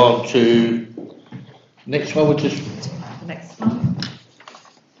move on to next one, which is... The next one.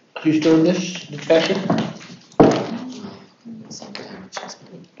 Who's doing this, Natasha?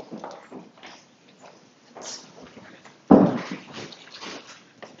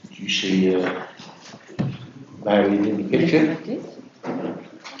 Did you see Marion in the picture? I did.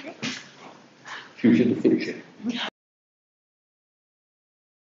 She was in the picture.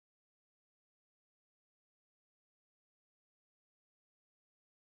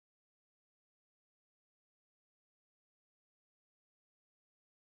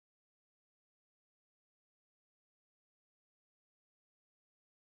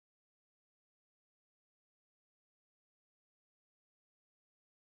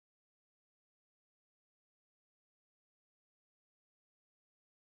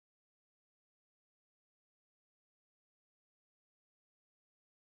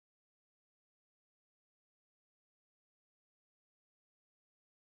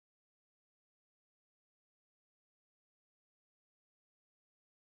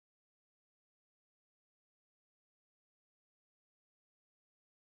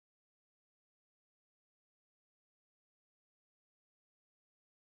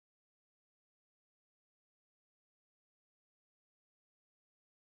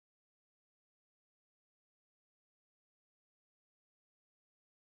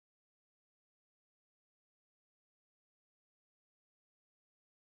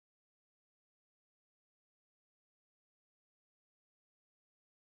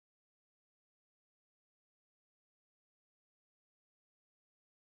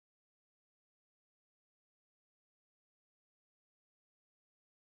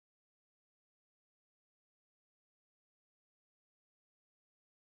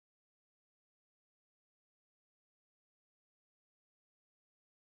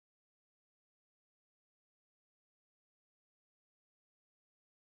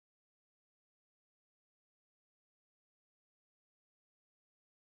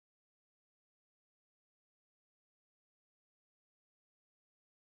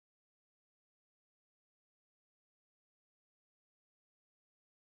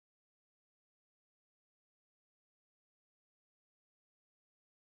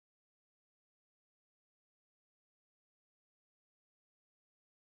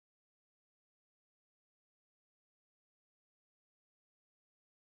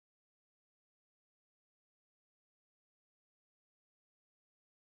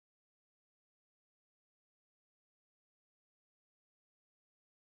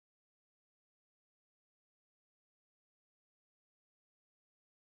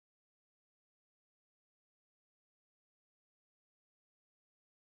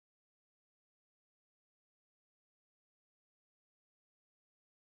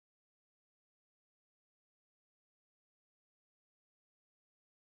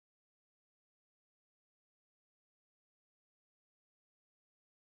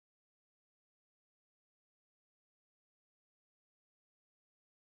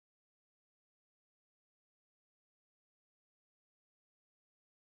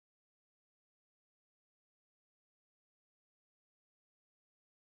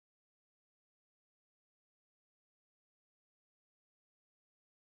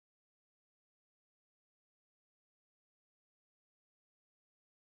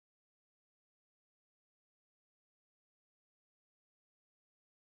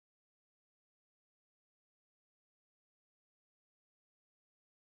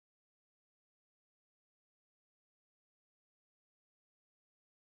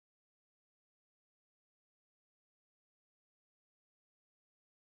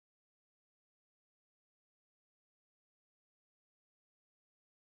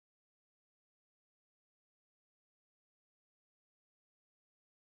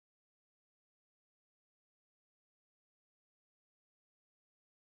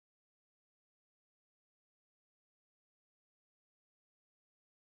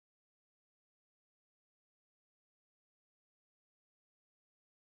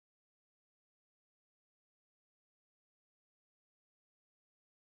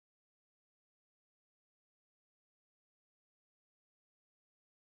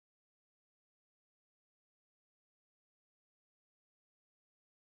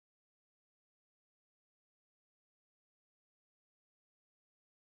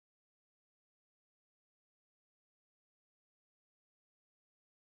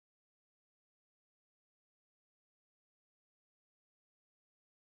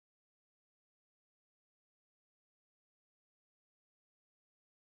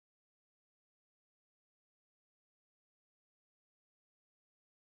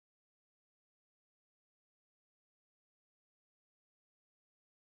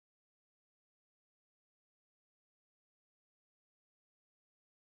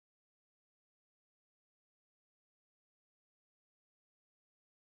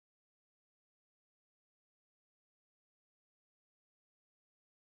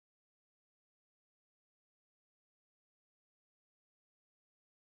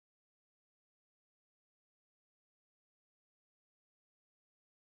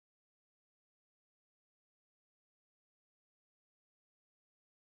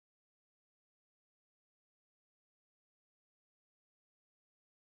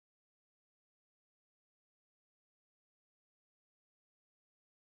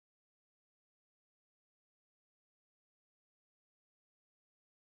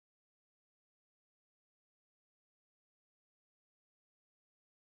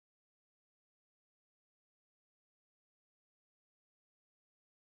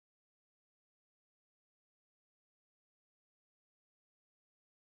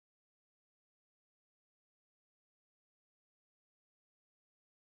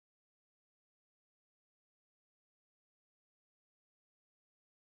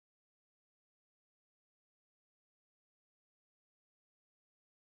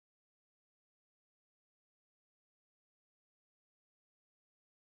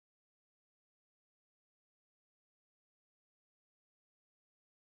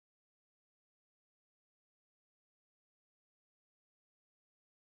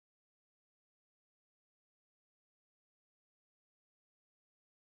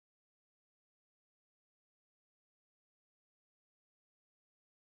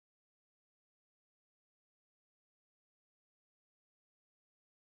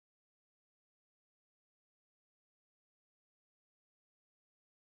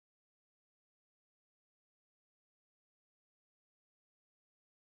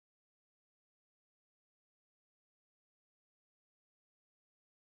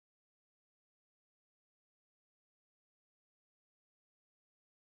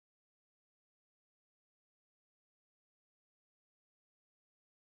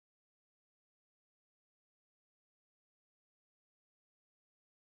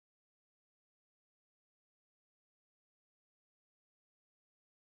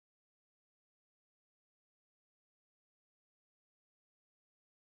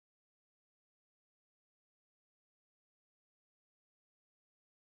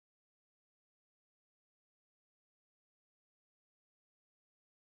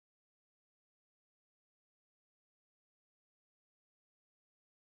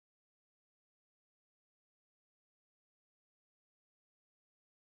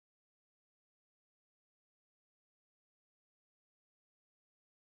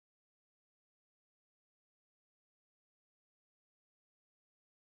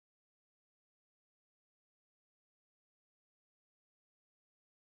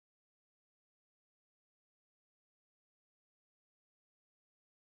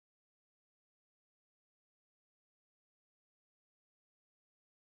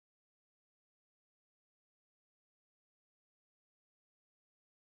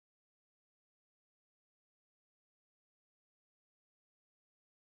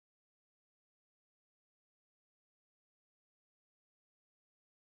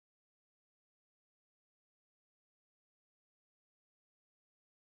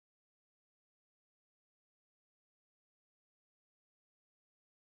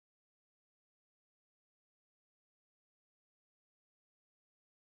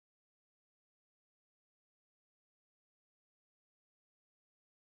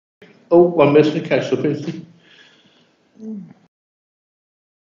 Oh, one missing, councillor Pinsley.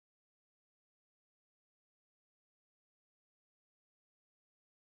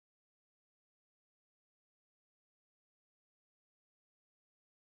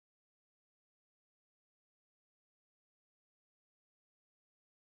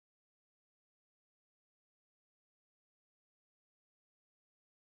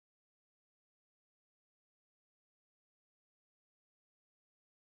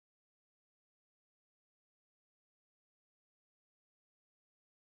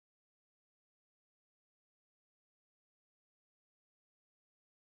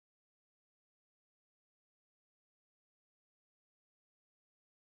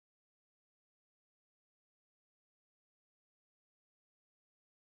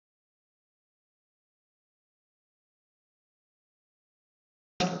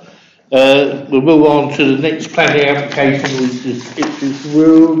 We'll move on to the next planning application, which is Ipswich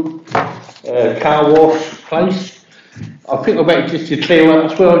Road, car wash place. I think I better just declare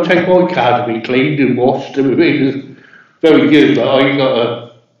that's where I take my car to be cleaned and washed. I mean, it's very good, but I ain't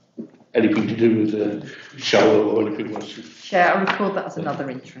got anything to do with the shower or anything else. Chair, I record that as another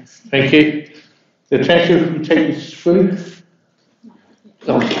interest. Thank you. The treasurer, will you take us through?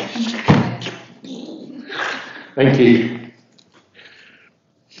 Oh. Thank you.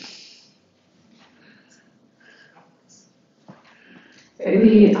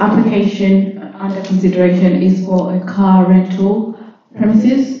 The application under consideration is for a car rental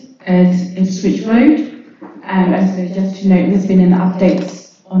premises at Ipswich Road. And also just to note, there's been an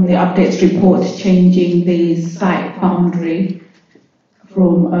update on the updates report changing the site boundary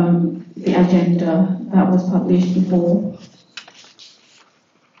from the agenda that was published before.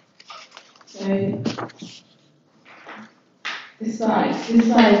 So this site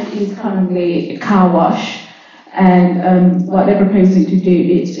is currently a car wash. And what they're proposing to do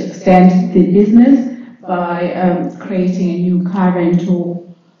is to extend the business by creating a new car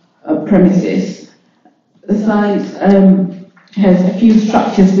rental premises. The site has a few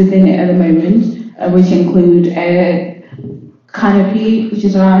structures within it at the moment, which include a canopy, which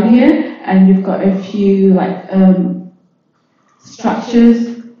is around here, and you've got a few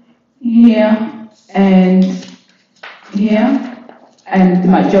structures here and here, and the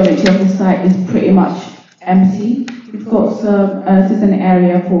majority of the site is pretty much empty. We've got some, this is an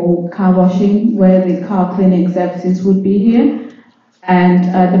area for car washing where the car cleaning services would be here, and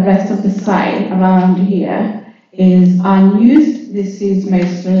the rest of the site around here is unused. This is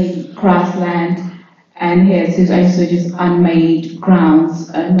mostly grassland, and here this is also just unmade grounds,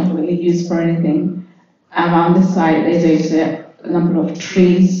 not really used for anything. Around the site there's also a number of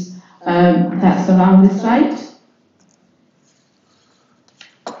trees that surround the site.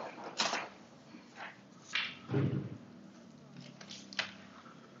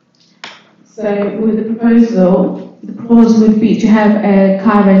 So with the proposal would be to have a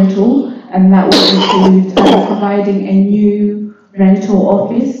car rental, and that would include providing a new rental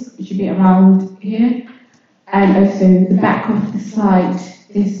office, which would be around here, and also the back of the site,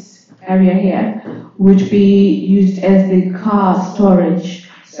 this area here, would be used as the car storage.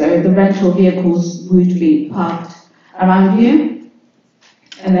 So the rental vehicles would be parked around here,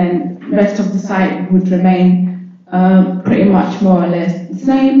 and then the rest of the site would remain pretty much more or less the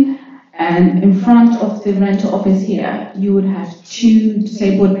same. And in front of the rental office here, you would have two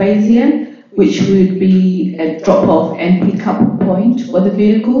disabled bays here, which would be a drop-off and pick-up point for the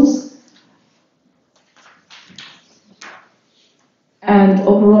vehicles. And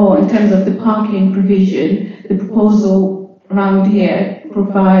overall, in terms of the parking provision, the proposal around here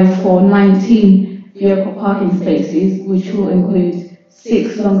provides for 19 vehicle parking spaces, which will include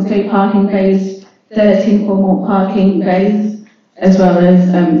 6 long-stay parking bays, 13 formal parking bays, as well as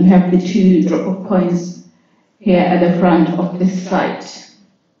you have the 2 drop-off points here at the front of this site.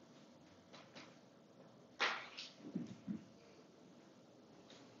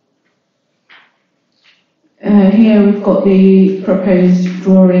 Here we've got the proposed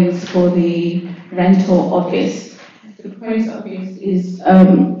drawings for the rental office. The proposed office is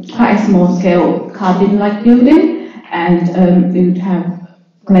quite a small scale cabin-like building, and it would have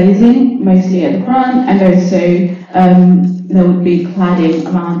glazing mostly at the front, and also there would be cladding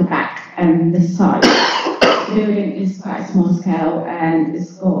around the back and the side. The building is quite small scale, and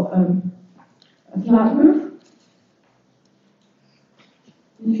it's got a flat roof.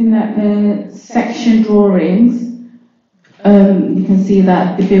 Looking at the section drawings, you can see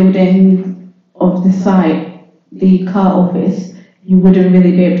that the building of the site, the car office, you wouldn't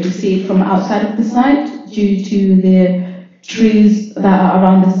really be able to see it from outside of the site due to the trees that are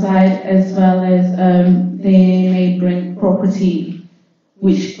around the site, as well as the neighbouring property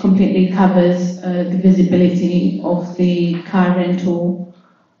which completely covers the visibility of the car rental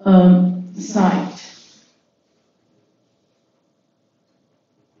site.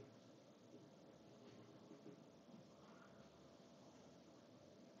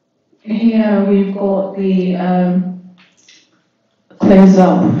 Here we've got the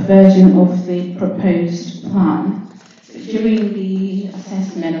close-up version of the proposed plan. During the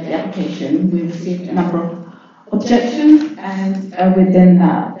assessment of the application, we received a number of objections, and within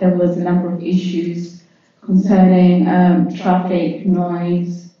that, there was a number of issues concerning traffic,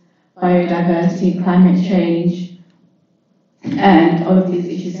 noise, biodiversity, climate change, and all of these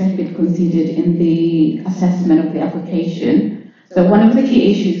issues have been considered in the assessment of the application. So one of the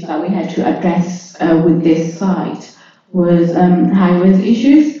key issues that we had to address with this site was highways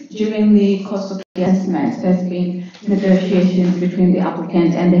issues. During the course of the assessment, there's been negotiations between the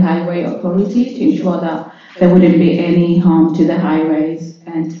applicant and the highway authority to ensure that there wouldn't be any harm to the highways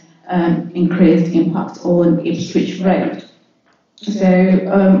and increased impact on Ipswich Road.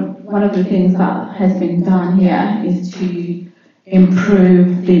 So one of the things that has been done here is to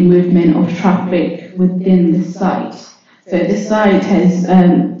improve the movement of traffic within the site. So the site has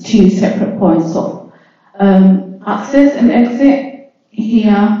two separate points of access and exit.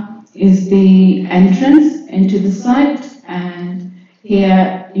 Here is the entrance into the site, and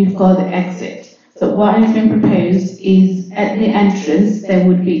here you've got the exit. So what has been proposed is at the entrance there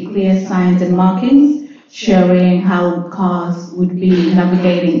would be clear signs and markings showing how cars would be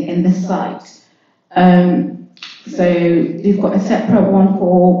navigating in the site. So you've got a separate one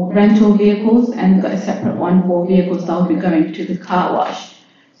for rental vehicles and got a separate one for vehicles that will be going to the car wash.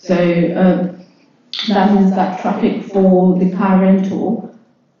 So that means that traffic for the car rental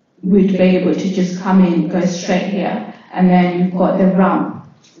would be able to just come in, go straight here, and then you've got the ramp,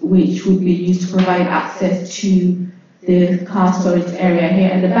 which would be used to provide access to the car storage area here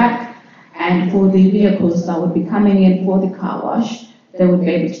at the back. And for the vehicles that would be coming in for the car wash, they would be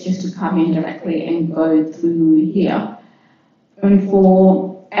able to just come in directly and go through here. And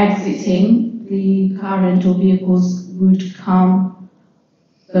for exiting, the car rental vehicles would come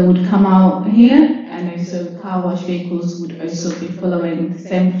out here, and also car wash vehicles would also be following the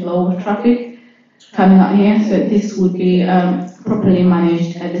same flow of traffic coming out here. So this would be properly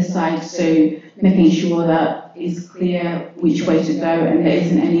managed at the site, so making sure that it's clear which way to go and there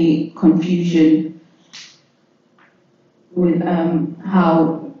isn't any confusion with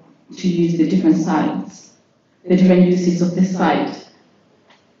how to use the different sites, the different uses of the site.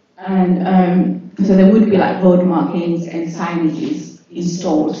 And so there would be like road markings and signages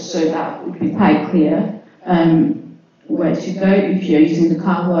installed, so that would be quite clear where to go if you're using the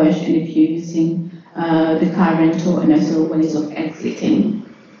car wash and if you're using the car rental, and also ways of exiting.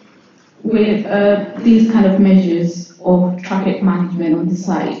 With these kind of measures of traffic management on the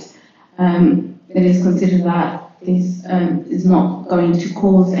site, it is considered that this is not going to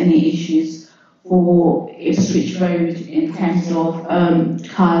cause any issues for Ipswich Road in terms of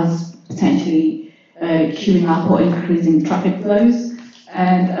cars potentially queuing up or increasing traffic flows.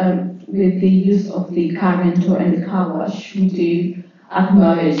 And with the use of the car rental and the car wash, we do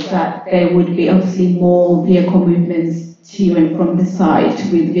acknowledge that there would be obviously more vehicle movements to and from the site,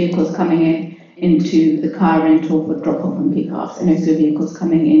 with vehicles coming into the car rental for drop-off and pick-ups, and also vehicles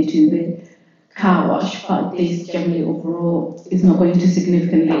coming into the car wash. But this generally overall is not going to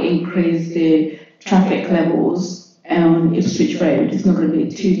significantly increase the traffic levels on Ipswich Road. It's not going to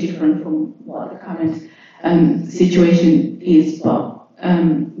be too different from what the current situation is, but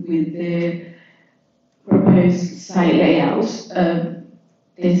with the proposed site layout,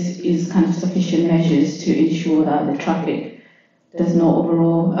 this is kind of sufficient measures to ensure that the traffic does not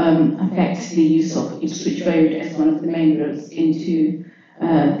overall affect the use of Ipswich Road as one of the main roads into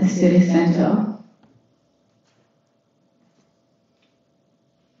the city centre.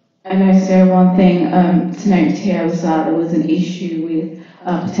 And also one thing to note here was that there was an issue with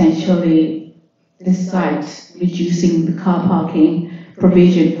potentially the site reducing the car parking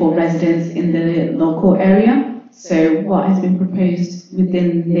provision for residents in the local area. So what has been proposed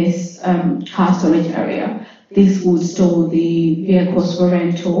within this car storage area, this would store the vehicles for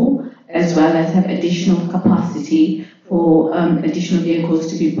rental, as well as have additional capacity for additional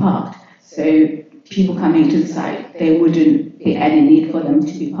vehicles to be parked. So people coming to the site, there wouldn't be any need for them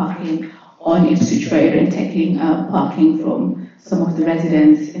to be parking on Ipswich Road and taking parking from some of the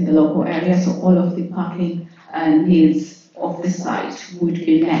residents in the local area. So all of the parking needs of the site would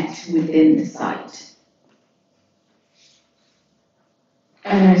be met within the site.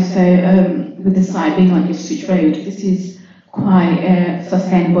 And also with the site being on Ipswich Road, this is quite a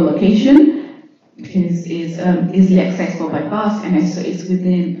sustainable location. because it's easily accessible by bus and also it's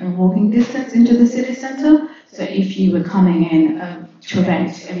within a walking distance into the city centre. So if you were coming in to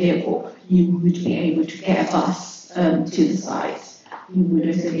rent a vehicle, you would be able to get a bus to the site. You would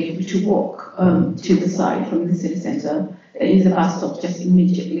also be able to walk to the site from the city centre. There is a bus stop just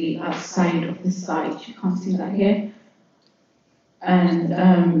immediately outside of the site. You can't see that here. And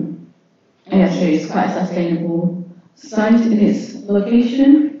yeah, so it's quite a sustainable site in its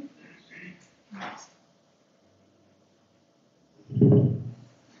location.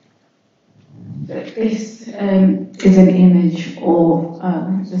 So this is an image of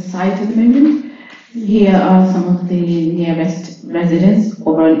the site at the moment. Here are some of the nearest residents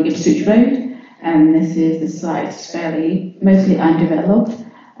over on Ipswich Road, and this is the site. It's fairly mostly undeveloped,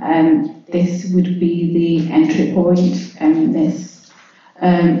 and this would be the entry point, and this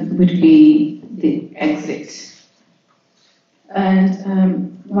would be the exit.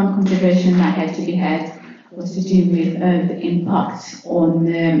 And one consideration that had to be had was to do with the impact on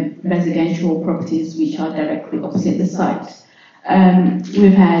the residential properties which are directly opposite the site.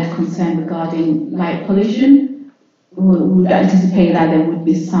 We've had concern regarding light pollution. We would anticipate that there would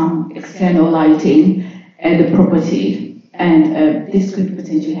be some external lighting at the property, and this could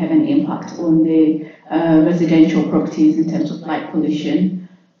potentially have an impact on the residential properties in terms of light pollution.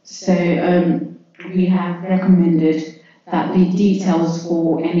 So we have recommended that the details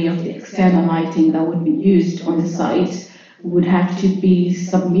for any of the external lighting that would be used on the site would have to be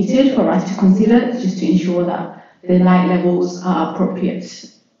submitted for us to consider, just to ensure that the light levels are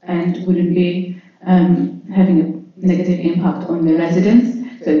appropriate and wouldn't be having a negative impact on the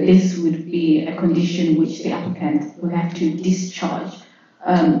residents. So this would be a condition which the applicant will have to discharge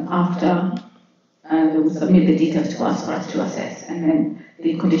after they will submit the details to us for us to assess, and then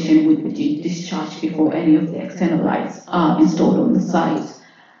the condition would be discharged before any of the external lights are installed on the site.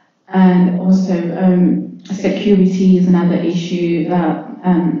 And also security is another issue that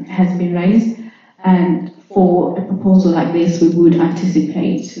has been raised, and for a proposal like this we would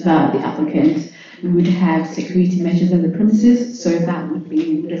anticipate that the applicant would have security measures in the premises, so that would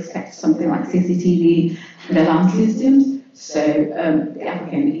be, we would expect something like CCTV and alarm systems. So the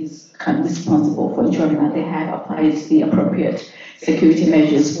applicant is kind of responsible for ensuring that they have applied the appropriate security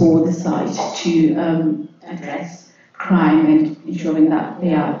measures for the site to address crime and ensuring that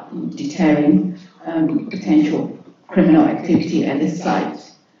they are deterring potential criminal activity at this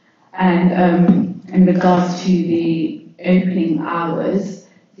site. And in regards to the opening hours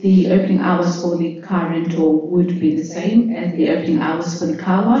for the car rental would be the same as the opening hours for the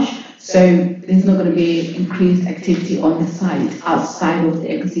car wash. So there's not going to be increased activity on the site outside of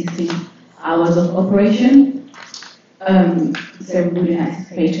the existing hours of operation. So we wouldn't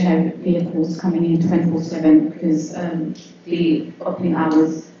anticipate to have vehicles coming in 24/7 because the opening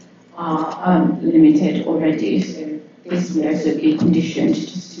hours are limited already. So this will also be conditioned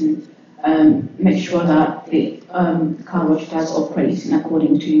just to make sure that the car wash does operate in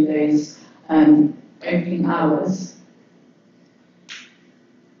according to those opening hours.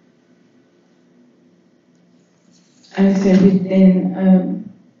 And so within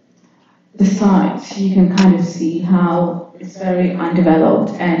the site, you can kind of see how it's very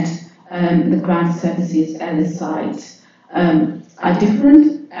undeveloped, and the ground surfaces at the site are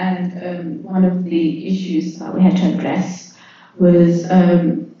different. And one of the issues that we had to address was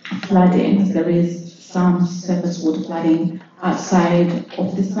flooding. There is some surface water flooding outside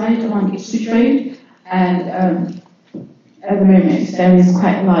of the site around Ipswich Road, and at the moment there is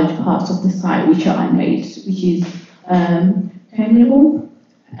quite large parts of the site which are unmade, which is permeable,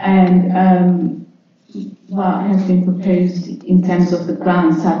 and what has been proposed in terms of the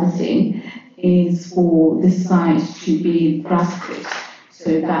ground surfacing is for the site to be grass-fed,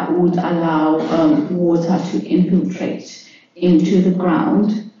 so that would allow water to infiltrate into the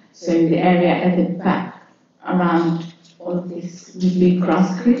ground. So the area at the back around all of this would be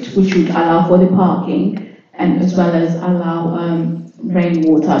grass-fed, which would allow for the parking and as well as allow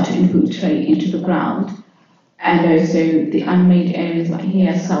rainwater to infiltrate into the ground. And also the unmade areas like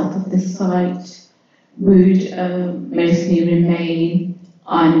here south of the site would mostly remain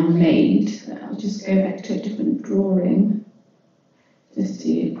unmade. I'll just go back to a different drawing. Just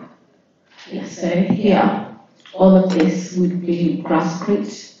to, yeah, so here all of this would be grass-fed,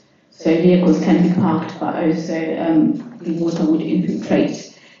 so vehicles can be parked, but also the water would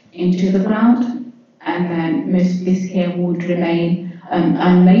infiltrate into the ground, and then most of this here would remain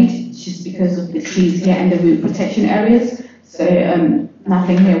unmade just because of the trees here and the root protection areas. So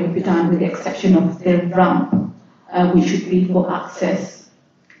nothing here would be done with the exception of the ramp, which would be for access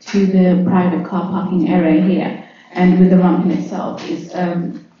to the private car parking area here. And with the ramp in itself is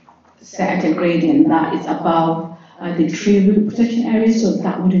set at a gradient that is above the tree root protection area, so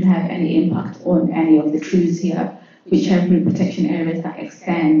that wouldn't have any impact on any of the trees here, which have root protection areas that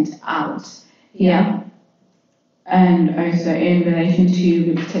extend out here. And also in relation to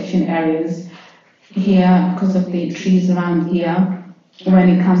root protection areas here, because of the trees around here, when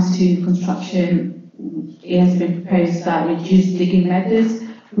it comes to construction, it has been proposed that reduced digging methods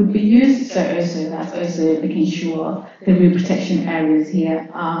would be used, so also that's also making sure the root protection areas here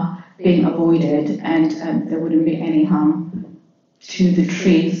are being avoided and there wouldn't be any harm to the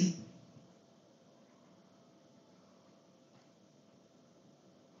trees.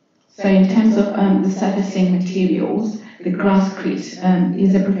 So in terms of the surfacing materials, the grasscrete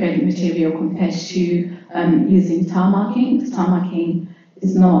is a preferred material compared to using tarmacking. Tarmacking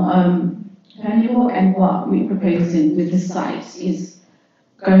is not permeable, and what we're proposing with the site is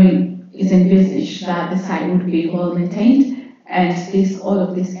envisaged that the site would be well maintained, and all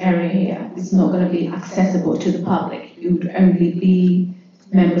of this area here is not going to be accessible to the public. It would only be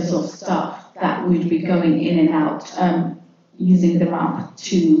members of staff that would be going in and out using the ramp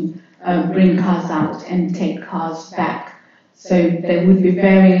to bring cars out and take cars back. So there would be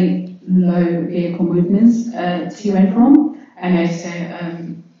very low vehicle movements to and from, and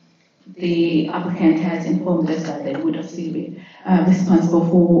also the applicant has informed us that they would obviously be responsible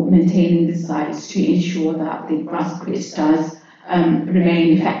for maintaining the sites to ensure that the grasscrete does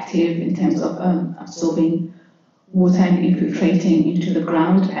remain effective in terms of absorbing water and infiltrating into the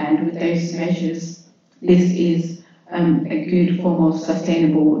ground, and with those measures, this is a good form of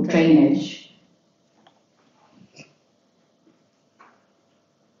sustainable drainage.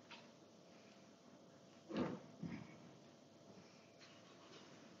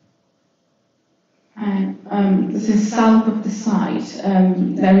 And this is south of the site.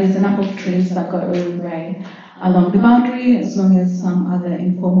 There is a number of trees that go all the way along the boundary, as long as some other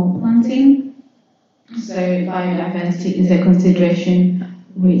informal planting. So biodiversity is a consideration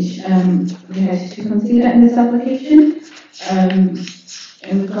which we have to consider in this application.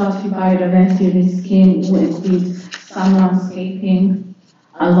 In regards to biodiversity, this scheme will include some landscaping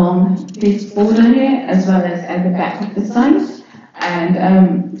along this border here, as well as at the back of the site.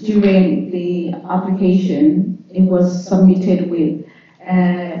 And during the application, it was submitted with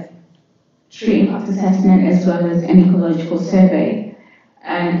a tree impact assessment as well as an ecological survey.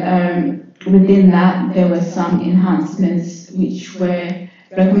 And within that, there were some enhancements which were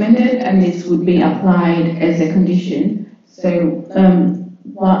recommended, and this would be applied as a condition. So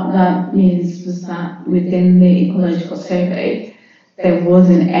what that means was that within the ecological survey, there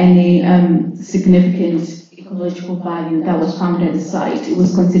wasn't any significant ecological value that was found at the site. It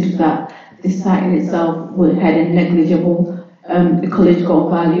was considered that the site in itself had a negligible ecological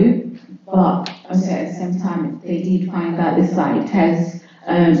value, but also at the same time, they did find that the site has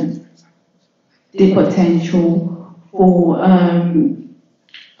the potential for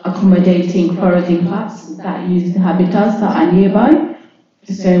accommodating foraging plants that use the habitats that are nearby.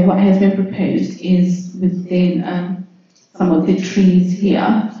 So what has been proposed is within some of the trees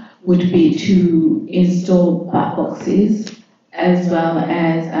here would be to install bat boxes as well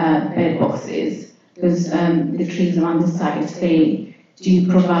as bed boxes, because the trees around the site, they do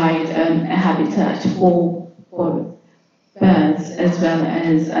provide a habitat for birds as well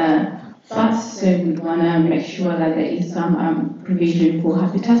as bats, so we want to make sure that there is some provision for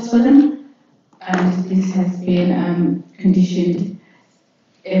habitats for them, and this has been conditioned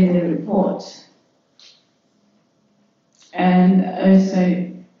in the report. And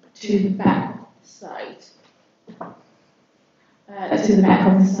also to the back of the site. To the back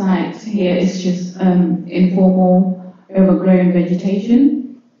of the site here is just informal overgrown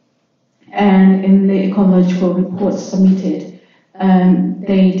vegetation. And in the ecological report submitted,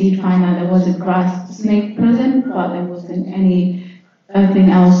 they did find that there was a grass snake present, but there wasn't anything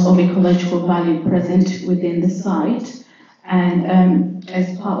else of ecological value present within the site. And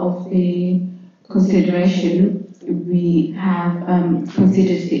as part of the consideration, we have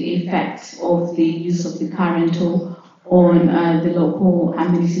considered the effect of the use of the car rental on the local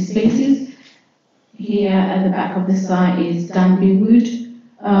amenity spaces. Here at the back of the site is Danby Wood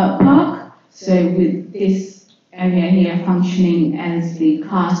Park. So with this area here functioning as the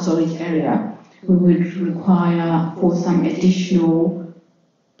car storage area, we would require for some additional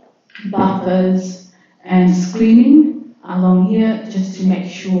buffers and screening along here, just to make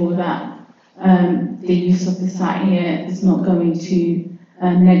sure that the use of the site here is not going to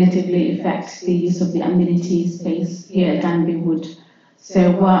negatively affect the use of the amenity space here at Danby Wood.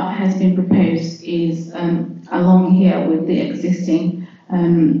 So what has been proposed is along here with the existing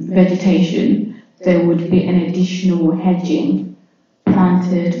vegetation, there would be an additional hedging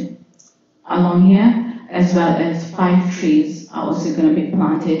planted along here, as well as 5 trees are also going to be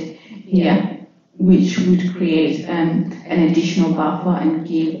planted here, which would create an additional buffer and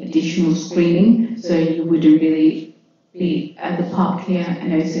give additional screening, so you wouldn't really be at the park here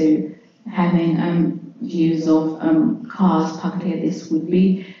and also having views of cars parked here. This would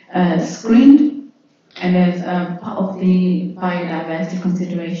be screened, and as part of the biodiversity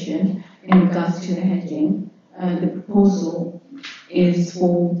consideration in regards to the hedging, the proposal is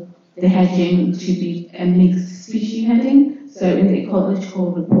for the hedging to be a mixed species hedging. So in the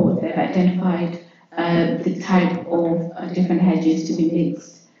ecological report, they've identified the type of different hedges to be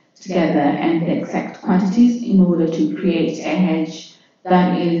mixed together and the exact quantities in order to create a hedge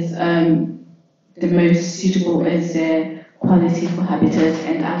that is the most suitable as a quality for habitat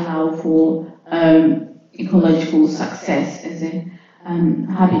and allow for ecological success as a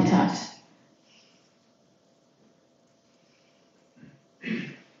habitat.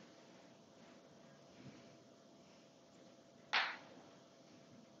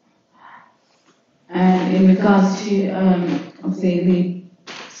 In regards to, obviously,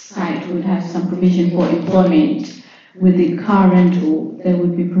 the site would have some provision for employment. With the car rental, there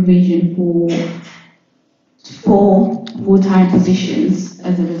would be provision for 4 full-time positions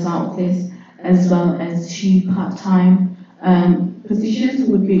as a result of this, as well as 2 part-time positions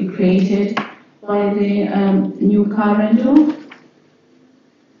would be created by the new car rental.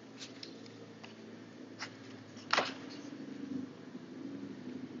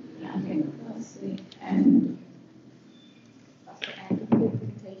 I think that's the end. That's the end of the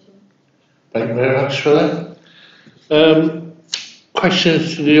presentation. Thank you very much for that.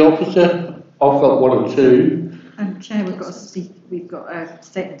 Questions to the officer? I've got 1 or 2. Chair, we've got a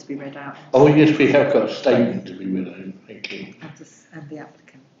statement to be read out. Oh yes, we have got a statement to be read out. Thank you. And the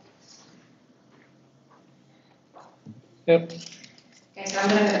applicant. Yep. Okay, so I'm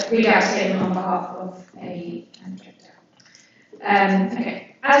going to read out a statement on behalf of an objector.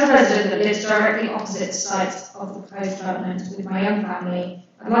 Okay. As a resident that lives directly opposite the site of the proposed development with my young family,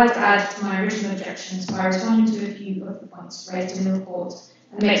 I'd like to add to my original objections by responding to a few of the points raised in the report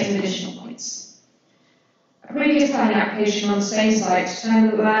and make some additional points. A previous planning application on the same site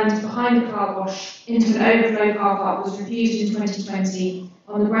turned the land behind the car wash into an overflow car park was refused in 2020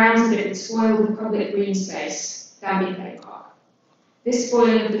 on the grounds that it would spoil the public green space, Danby Play Park. This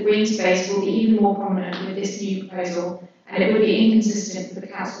spoiling of the green space will be even more prominent with this new proposal, and it would be inconsistent for the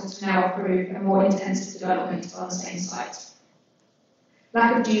council to now approve a more intensive development on the same site.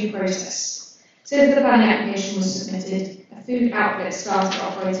 Lack of due process. Since the planning application was submitted, a food outlet started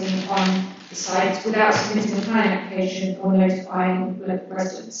operating on the site without submitting a planning application or notifying local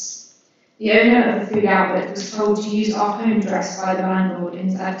residents. The owner of the food outlet was told to use our home address by the landlord in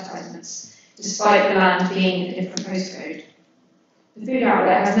his advertisements, despite the land being in a different postcode. The food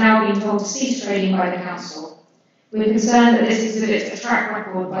outlet has now been told to cease trading by the council. We're concerned that this exhibits a track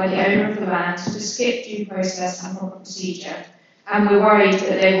record by the owner of the land to skip due process and proper procedure, and we're worried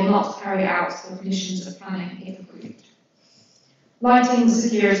that they will not carry out the conditions of planning if approved. Lighting,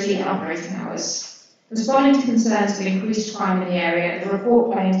 security and operating hours. Responding to concerns of increased crime in the area, the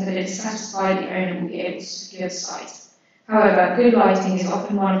report claims that it is satisfied the owner will be able to secure the site. However, good lighting is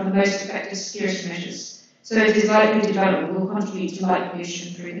often one of the most effective security measures, so it is likely development will contribute to light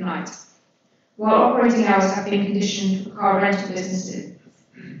pollution through the night. While operating hours have been conditioned for car rental businesses,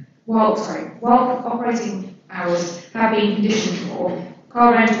 while operating hours have been conditioned for,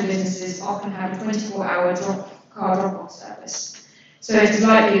 car rental businesses often have a 24-hour car drop-off service. So it is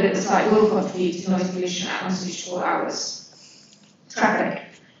likely that the site will contribute to noise pollution at unsuitable hours. Traffic.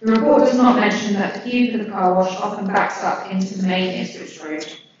 The report does not mention that the queue for the car wash often backs up into the main Ipswich road.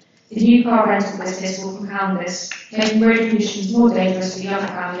 The new car rental business will compound this, making road conditions more dangerous for young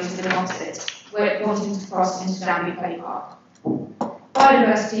families that are opposite, wanting to cross into Danby Play Park.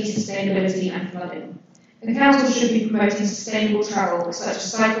 Biodiversity, sustainability and flooding. The council should be promoting sustainable travel, such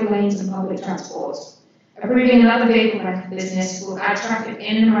as cycle lanes and public transport. Approving another vehicle rental business will add traffic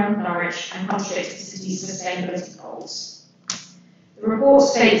in and around Norwich and contradict the city's sustainability goals. The report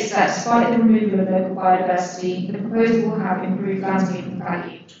states that despite the removal of local biodiversity, the proposal will have improved landscaping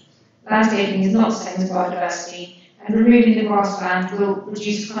value. Landscaping is not the same as biodiversity, and removing the grassland will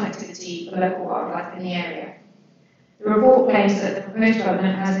reduce connectivity for local wildlife in the area. The report claims that the proposed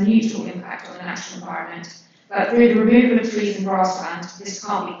development has a neutral impact on the natural environment, but through the removal of trees and grassland, this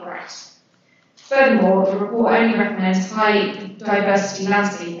can't be correct. Furthermore, the report only recommends high diversity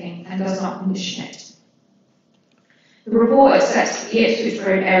landscaping and does not condition it. The report accepts that the Ipswich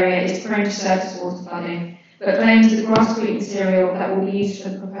Road area is prone to surface water flooding, but claims that grass-free material that will be used for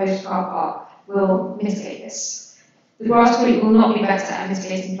the proposed car park will mitigate this. The grass creek will not be better at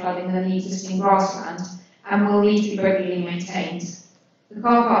mitigating flooding than the existing grassland and will need to be regularly maintained. The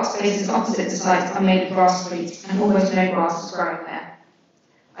car park spaces opposite the site are made of grass creek and almost no grass is growing there.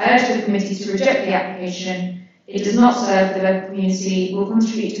 I urge the committee to reject the application. It does not serve the local community, will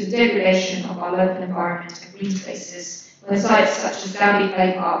contribute to the degradation of our local environment and green spaces, when sites such as Downby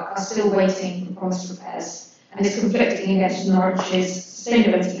Play Park are still waiting for promised repairs, and is conflicting against Norwich's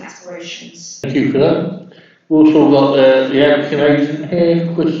sustainability aspirations. Thank you for that. We've also got the applicant agent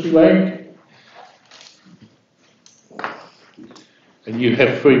here, Chris Ray. And you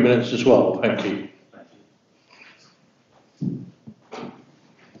have 3 minutes as well, thank you.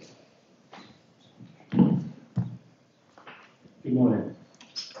 Good morning.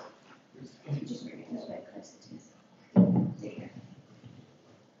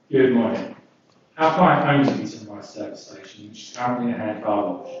 Good morning. Our client owns the Sunrise Service Station, which is currently a hand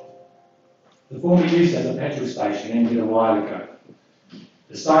car wash. The former use as a petrol station ended a while ago.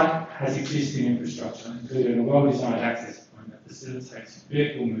 The site has existing infrastructure, including a well-designed access point that facilitates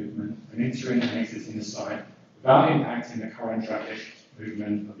vehicle movement and entering and exiting the site without impacting the current traffic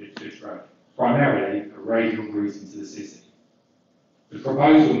movement of Ipswich Road, primarily a radial route into the city. The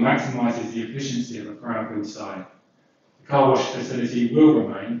proposal maximises the efficiency of a brownfield site. The car wash facility will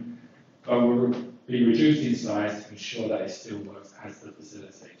remain, but will be reduced in size to ensure that it still works as the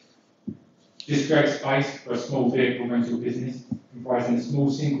facility. This creates space for a small vehicle rental business, comprising a small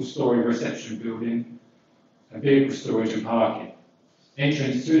single-storey reception building, and vehicle storage and parking.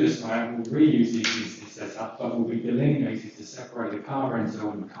 Entrance to the site will reuse the existing setup, but will be delineated to separate the car rental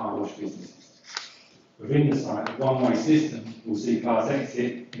and the car wash businesses. Within the site, a one-way system will see cars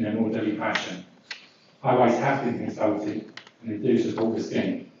exit in an orderly fashion. Highways have been consulted, and they do support the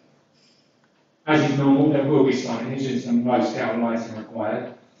scheme. As is normal, there will be signage and some low-scale lighting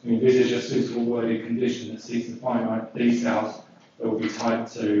required. We envisage a suitable worded condition that seeks the finite details that will be tied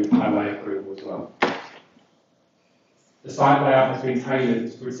to highway approval as well. The site layout has been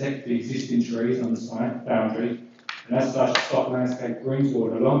tailored to protect the existing trees on the site boundary, and as such, stock landscape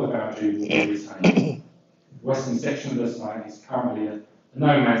greensward along the boundary will be retained. The western section of the site is currently a no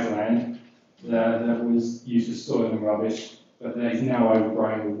man's land that was used for soil and rubbish, but that is now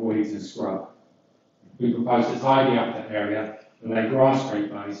overgrown with weeds and scrub. We propose to tidy up that area and lay grass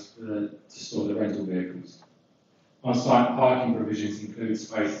scrape base to store the rental vehicles. On-site parking provisions include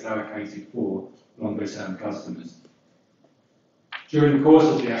spaces allocated for longer-term customers. During the course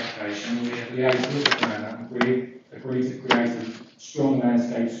of the application, we have liaised with the planner and agreed to create a strong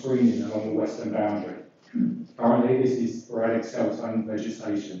landscape screening along the western boundary. Currently, this is sporadic cell-toned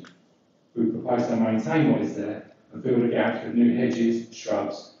vegetation. We propose to maintain what is there and fill the gaps with new hedges,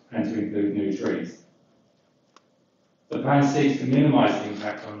 shrubs, and to include new trees. The plan seeks to minimise the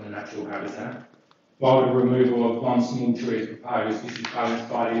impact on the natural habitat. While the removal of one small tree is proposed, this is balanced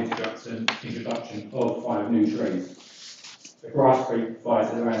by the introduction of 5 new trees. The grass creek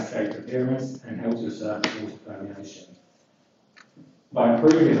provides a landscape appearance and helps with surface water permeation. By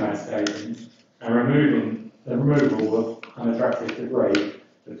improving landscaping and removing the removal of unattractive debris,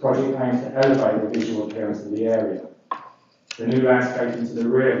 the project aims to elevate the visual appearance of the area. The new landscaping to the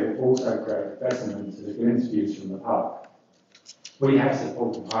rear will also create a betterment to the glimpse views from the park. We have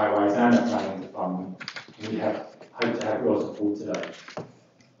support from Highways and the Planning Department, and we hope to have your support today.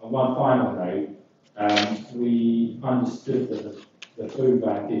 On one final note, we understood that the food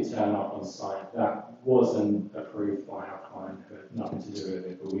van did turn up on site. That wasn't approved by our client, who had nothing to do with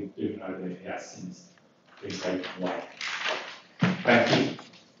it, but we do know that it has since been taken away. Thank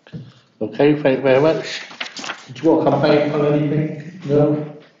you. Okay, thank you very much. Did you want to come back on anything?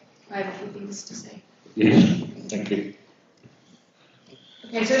 No? I have a few things to say. Yes, thank you.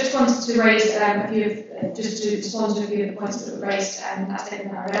 Okay, so I just wanted to raise a few of, just to respond to a few of the points that were raised as they've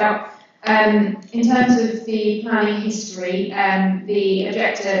been narrowed out. In terms of the planning history, the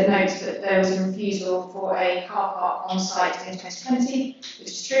objector notes that there was a refusal for a car park on site in 2020, which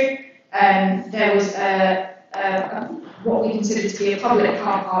is true. There was what we consider to be a public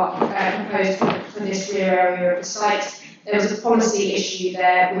car park proposed for this rear area of the site. There was a policy issue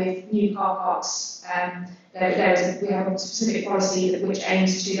there with new car parks. We have a specific policy which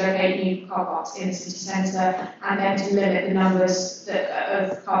aims to locate new car parks in the city centre and then to limit the numbers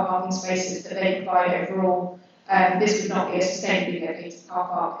of car parking spaces that they provide overall. This would not be a sustainably located car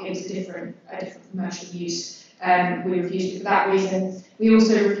park. It was a different commercial use. We refused it for that reason. We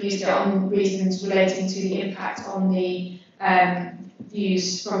also refused it on reasons relating to the impact on the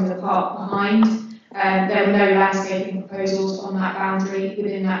views from the park behind. There were no landscaping proposals on that boundary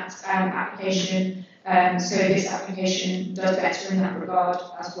within that application, so this application does better in that regard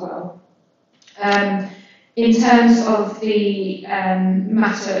as well. In terms of the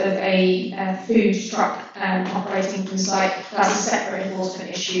matter of a food truck operating from the site, that's a separate enforcement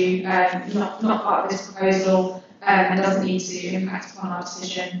issue, not part of this proposal, and doesn't need to impact upon our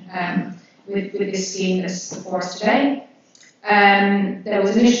decision with this scheme that's before us today. There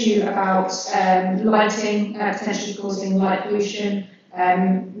was an issue about lighting potentially causing light pollution.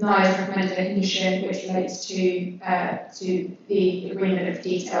 NIA's recommended a condition which relates to the agreement of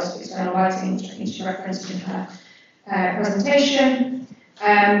details for external lighting, which I think she referenced in her presentation.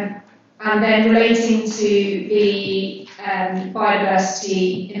 And then relating to the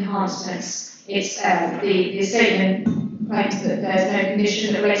biodiversity enhancements, it's the statement claims that there's no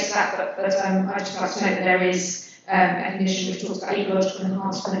condition that relates to that, but I'd just like to note that there is a condition which talks about ecological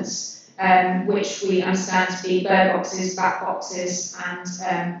enhancements, which we understand to be bird boxes, bat boxes, and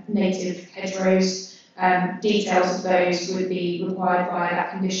native hedgerows. Details of those would be required by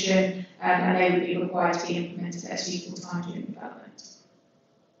that condition, and they would be required to be implemented at a suitable time during development.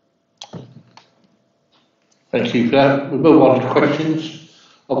 Thank you for that. We'll move on to questions.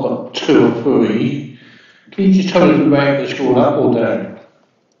 I've got 2 or 3. Can you just tell me the bank that's going up or down?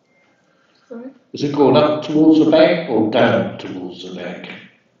 Sorry? Is it going up towards the bank or down towards the bank?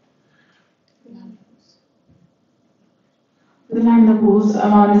 The land levels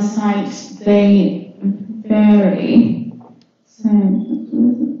around the site, they vary. So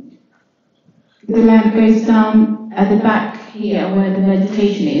the land goes down at the back here where the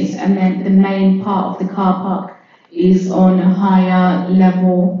vegetation is, and then the main part of the car park is on a higher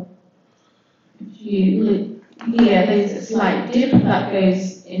level. If you look here, there's a slight dip that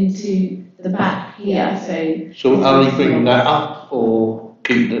goes into the back here. So are they bringing that up or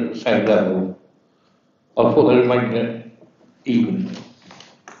keep it at the same level? I thought they were making it even.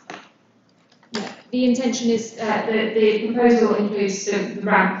 The intention is the proposal includes the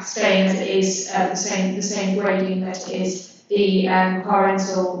ramp staying as it is, the same grading that it is. The car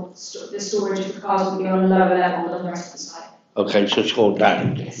rental, the storage of the cars will be on a lower level than the rest of the site. Okay, so it's gone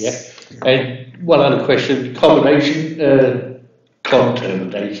down. Yes. Yeah. And one other question: contamination.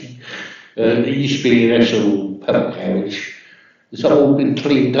 It used to be an actual pebble carriage. Has that all been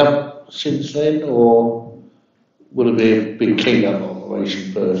cleaned up since then, or will it be a big clean-up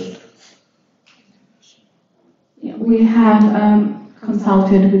operation first? Yeah, we have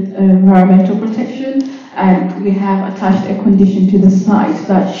consulted with environmental protection, and we have attached a condition to the site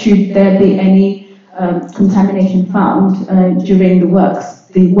that should there be any contamination found during the works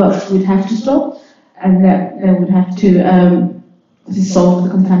would have to stop, and that they would have to solve the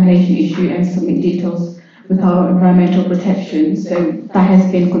contamination issue and submit details with our environmental protection. So that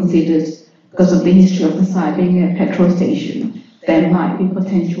has been considered because of the history of the site being a petrol station. There might be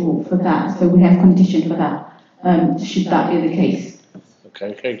potential for that, so we have conditioned for that. Should that be the case?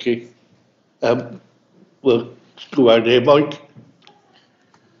 Okay, thank you. We'll go over here, Mike.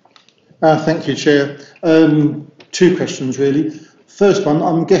 Thank you, Chair. 2 questions really. First one,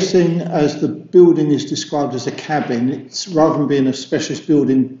 I'm guessing as the building is described as a cabin, it's rather than being a specialist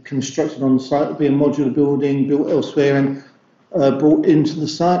building constructed on the site, it'll be a modular building built elsewhere and brought into the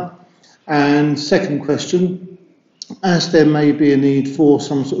site. And second question, as there may be a need for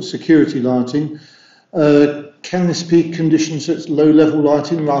some sort of security lighting, can this be conditioned so it's low-level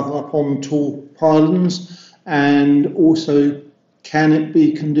lighting rather than up on tall pylons? And also, can it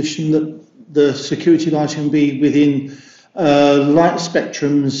be conditioned that the security lighting be within light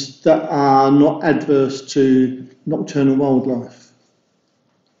spectrums that are not adverse to nocturnal wildlife?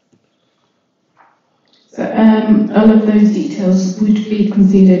 So all of those details would be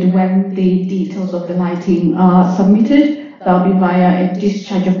considered when the details of the lighting are submitted. That'll be via a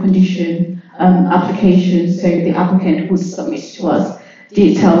discharge of condition application, so the applicant would submit to us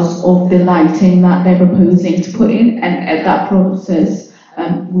details of the lighting that they're proposing to put in, and at that process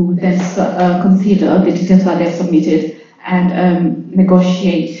we would then consider the details that they've submitted and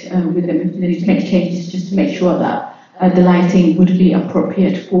negotiate with them if they need to make changes, just to make sure that the lighting would be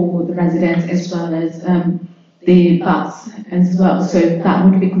appropriate for the residents as well as the bats as well. So that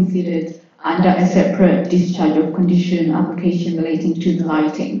would be considered under a separate discharge of condition application relating to the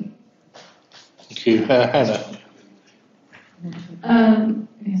lighting. Thank you. Hannah.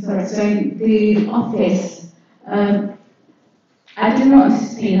 Sorry, so the office, I do not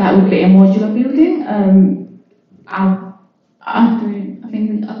see that would be a modular building. I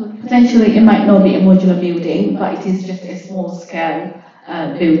mean, potentially it might not be a modular building, but it is just a small scale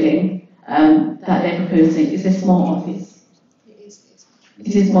building that they're proposing. It's a small office.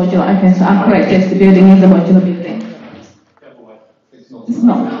 It is modular. Okay, so I'm correct. Yes, the building is a modular building. It's not.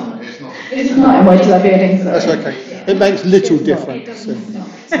 It's not a modular building. Sorry. That's okay. It makes little difference.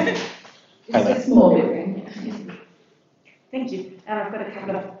 It It's a small building. Thank you. I've got a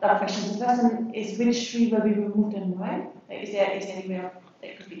couple of other questions. The first one is which tree will be removed and why? Is there anywhere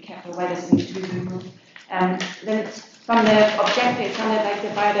that could be kept or why does it need to be removed? Then from the objective, it sounded like the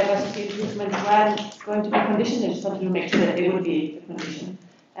biodiversity improvements weren't going to be conditioned. I just wanted to make sure that they would be a condition.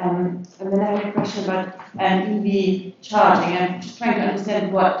 And then I have a question about EV charging. I'm just trying to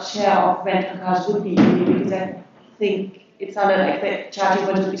understand what share of rental cars would be EV because I think it sounded like the charging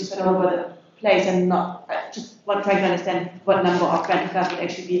would be spread all over the place and not. Just trying to understand what number of rental cars would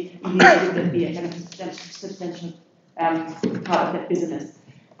actually be EV. Would it be a kind of substantial part of that business?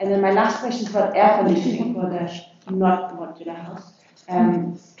 And then my last question is about air conditioning for the not modular house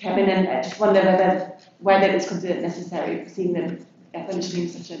cabin, and I just wonder why that is considered necessary, seeing that air conditioning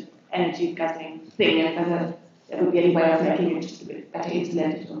is such an energy guzzling thing, and whether there would be any way of making it just a bit better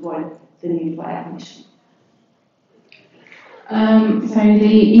insulated to avoid the need for air conditioning. So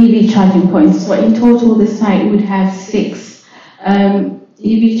the EV charging points. So in total, the site would have 6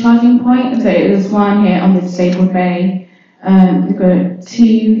 EV charging points. So there's one here on the disabled bay. We've got 2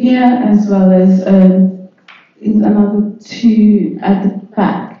 here, as well as another 2 at the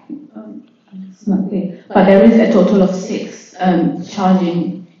back. It's not clear, but there is a total of 6 EV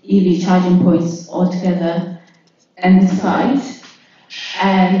charging points altogether in the site.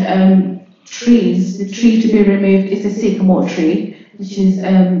 And trees, the tree to be removed is a sycamore tree, which is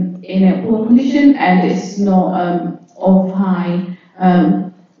in a poor condition and it's not of high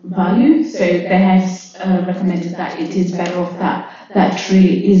value. So they have recommended that it is better off that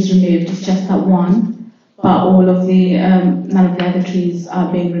tree is removed. It's just that one, but all of the none of the other trees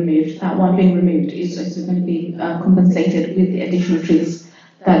are being removed. That one being removed is also going to be compensated with the additional trees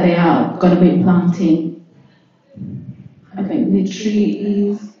that they are going to be planting. I think the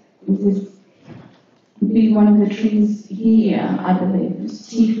tree would be one of the trees here, I believe.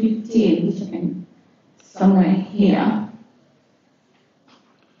 It's T15, which I think somewhere here.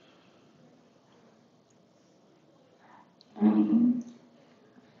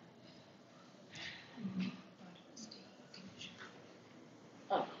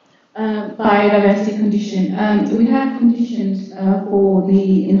 Biodiversity condition. We have conditions for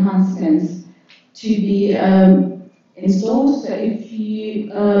the enhancements to be installed. So if you,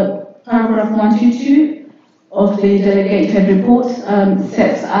 paragraph 122 of the delegated report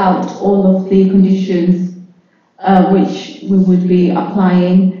sets out all of the conditions which we would be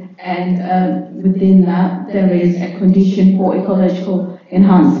applying, and within that there is a condition for ecological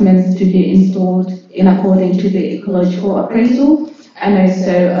enhancements to be installed in according to the ecological appraisal, and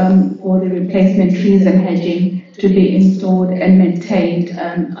also for the replacement trees and hedging to be installed and maintained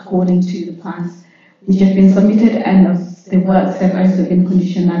according to the plans which have been submitted, and the works have also been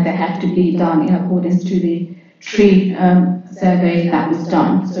conditioned that they have to be done in accordance to the tree survey that was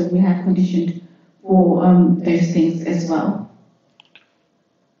done. So we have conditioned for those things as well.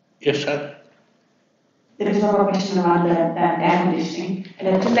 Yes, sir. There was one more question around the air conditioning, and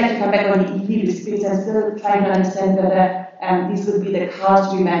I'd just like to come back on the EV because I'm still trying to understand whether these would be the cars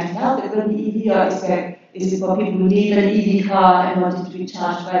to be rented out that will be EV, or is it for people who need an EV car and want it to be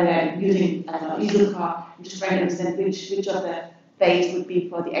charged by their using a diesel car? I'm just trying to understand which of the bays would be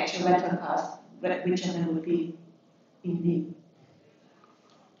for the actual rental cars, which of them would be EV.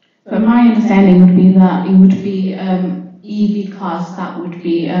 But my understanding would be that it would be EV cars that would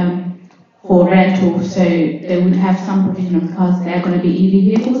be for rental, so they would have some provision of cars that are going to be EV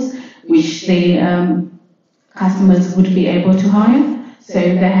vehicles, which the customers would be able to hire. So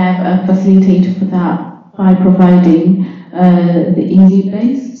they have facilitated for that by providing the EV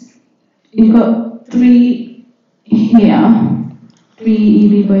bays. You've got 3 here,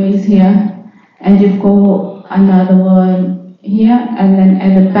 3 EV bays here, and you've got another one here, and then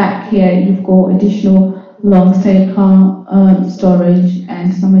at the back here you've got additional long stay car storage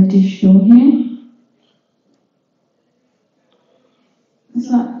and some additional here. Is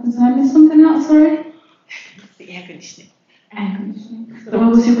that miss something out? Sorry. The air conditioning. Air conditioning. So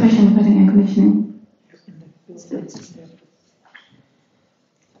what was your question regarding air conditioning?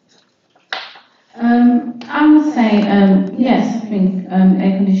 I would say yes. I think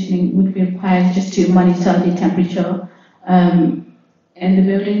air conditioning would be required just to monitor the temperature in the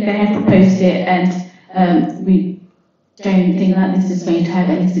building. They have proposed it, and we don't think that this is going to have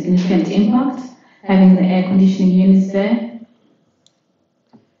any significant impact, having the air conditioning units there.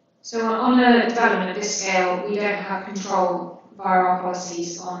 So on a development of this scale, we don't have control via our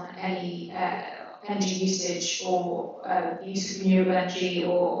policies on any energy usage or use of renewable energy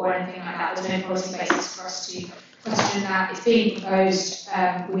or anything like that. There's no policy basis for us to question that. It's being proposed.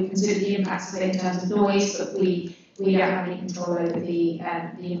 We consider the impacts of it in terms of noise, but we we don't have any control over the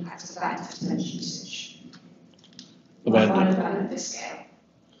impact of that intervention usage. Amanda. On a development this scale.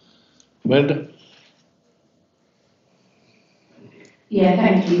 Amanda? Yeah,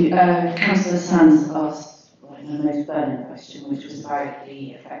 thank you. Councillor Sands asked the most burning question, which was about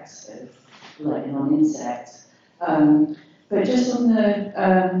the effects of lighting on insects. But just on the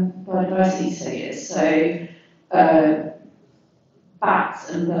biodiversity status, so bats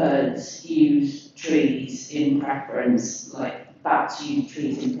and birds use trees in preference, like bats use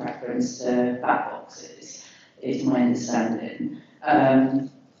trees in preference to bat boxes, is my understanding.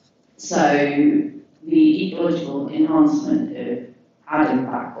 So the ecological enhancement of adding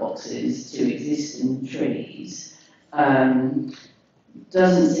bat boxes to existing trees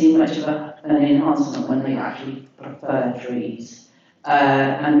doesn't seem much of an enhancement when they actually prefer trees.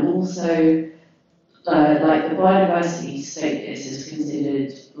 And also, like the biodiversity status is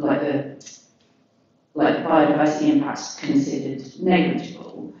considered, like the biodiversity impacts considered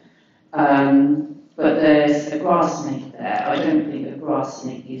negligible. But there's a grass snake there. I don't think a grass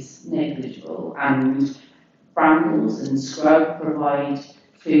snake is negligible. And brambles and scrub provide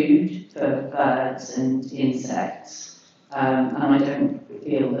food for birds and insects. And I don't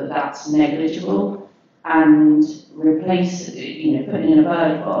feel that that's negligible. And putting in a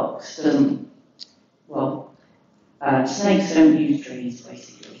bird box doesn't, snakes don't use trees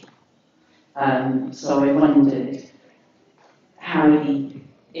basically. So I wondered how the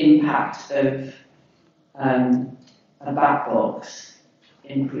impact of a bat box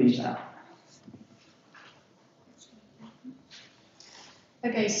improves that.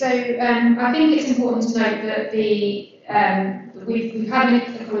 Okay, so I think it's important to note that we've had an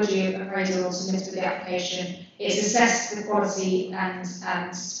ecology appraisal submitted with the application. It's assessed the quality and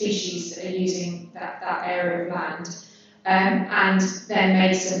species that are using that area of land, and then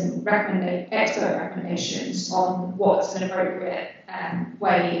made some expert recommendations on what's an appropriate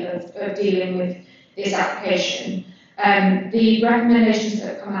way of dealing with this application. The recommendations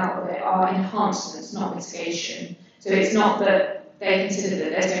that have come out of it are enhancements, not mitigation. So it's not that they consider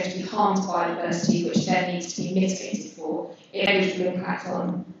that there's going to be harm to biodiversity, which then needs to be mitigated for. It negligible impact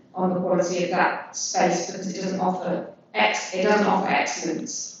on the quality of that space because it doesn't offer excellent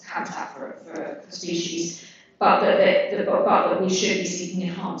habitat for species, but that we should be seeking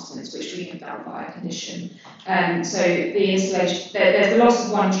enhancements, which we have done by a condition. So the installation, there's the loss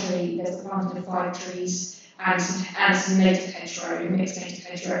of one tree, there's the planting of 5 trees, and some native hedgerow, mixed native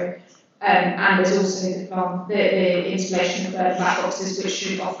hedgerow. And there's also the installation of bird bat boxes, which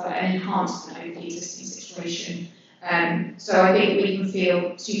should offer an enhancement over the existing situation. So I think we can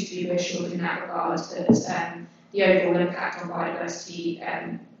feel suitably reassured in that regard that the overall impact on biodiversity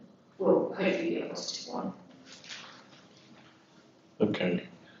will hopefully be a positive one. Okay.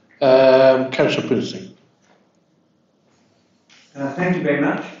 Councillor Princey. Thank you very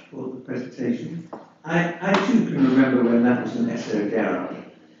much for the presentation. I too can remember when that was an SO garage.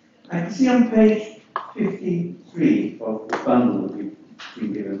 I can see on page 53 of the bundle that we've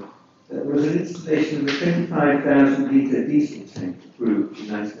been given that there was an installation of a 25,000 litre diesel tank approved in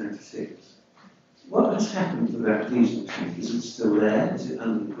 1996. What has happened to that diesel tank? Is it still there? Is it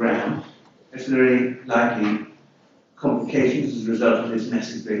under the ground? Is there any likely complications as a result of this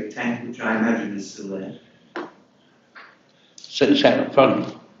massive great tank, which I imagine is still there? So it's out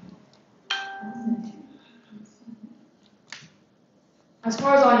front. As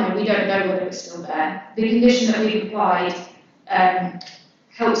far as I know, we don't know whether it's still there. The condition that we've applied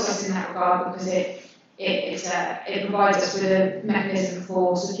helps us in that regard because it provides us with a mechanism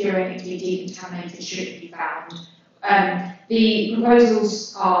for securing it to be decontaminated should it be found. The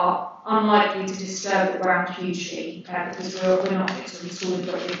proposals are unlikely to disturb the ground hugely because we're not going to install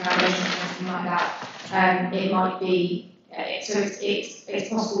the foundation or something like that. It might be so it's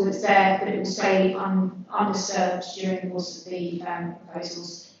possible that it's there, but it will stay undisturbed during the course of the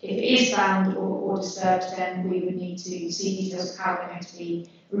proposals. If it is found or disturbed, then we would need to see details of how we're going to be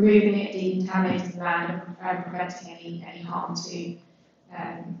removing it, decontaminating the land, and preventing any harm to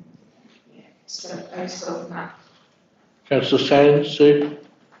spill from that. Councillor Sands, Sue?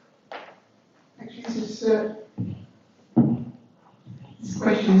 Actually, this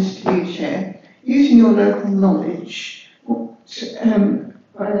question is to you, Chair. Using your local knowledge,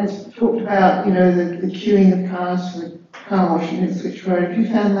 there's talked about, the queuing of cars for car washing at Switch Road. Have you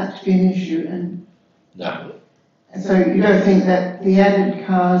found that to be an issue? No. And so you don't think that the added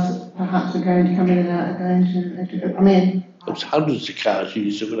cars perhaps are going to come in and out, are going to I mean... There's hundreds of cars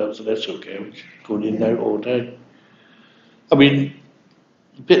used when I was an SO garage, going in there all day. I mean,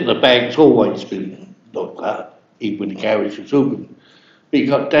 the bit of the bank's always been like that, even when the garage was open. But you've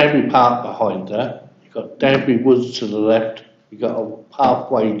got Danbury Park behind that, you've you've got Danbury Woods to the left, you've got a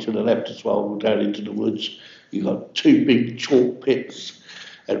pathway to the left as well, down into the woods. You've got two big chalk pits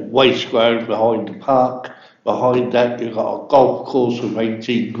and waste ground behind the park. Behind that, you've got a golf course with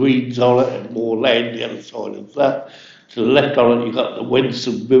 18 greens on it and more land the other side of that. To the left on it, you've got the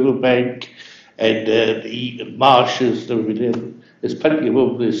Wensum Riverbank and the marshes and everything. There's plenty of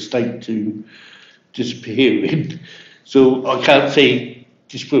other estate to disappear in. So I can't say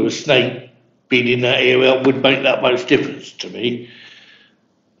just with a snake being in that area would make that much difference to me.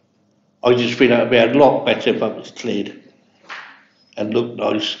 I just feel that would be a lot better if it was cleared and looked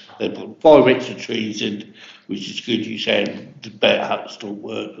nice. They put 5 extra trees in, which is good. You said the bear huts don't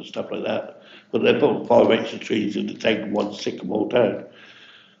work and stuff like that. But they put 5 extra trees in to take one sycamore down.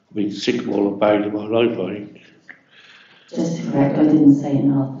 I mean, sycamore are bad in my life, I think. Just to correct, I didn't say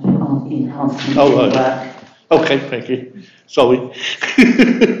enhancement. Oh, right. Okay, thank you. Sorry.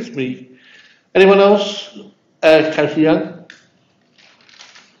 It's me. Anyone else? Councillor Young?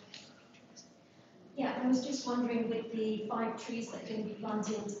 Yeah, I was just wondering with the 5 trees that are going to be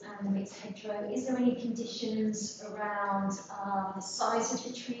planted and the mixed hedgerow, is there any conditions around the size of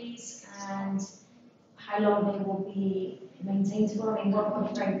the trees and how long they will be maintained for? I mean,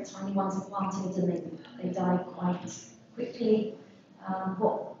 what very tiny ones are planted and they die quite quickly.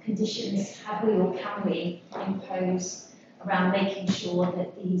 What conditions have we or can we impose around making sure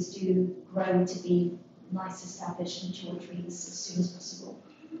that these do grow to be nice established mature trees as soon as possible?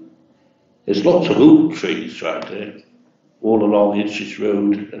 There's lots of oak trees around there, all along Hitch's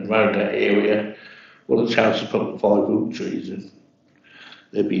Road and around that area. Well, the council put 5 oak trees in.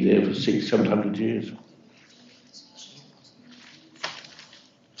 They've been there for 600-700 years.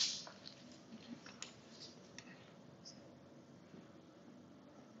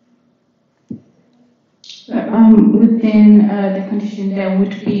 Within the condition, there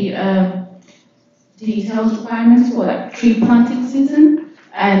would be detailed requirements for like tree planting season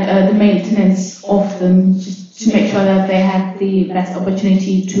and the maintenance of them, just to make sure that they have the best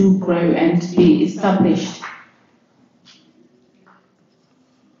opportunity to grow and be established.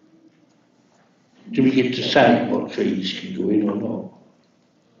 Do we get to say what trees can go in or not?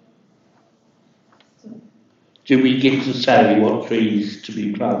 Do we get to say what trees to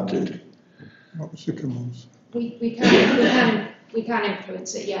be planted? Not sycamores. We can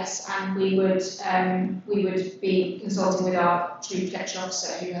influence it, yes, and we would be consulting with our tree protection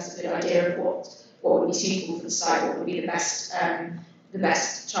officer who has a good idea of what would be suitable for the site, what would be the best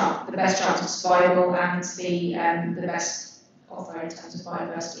chance of survival and the best offer in terms of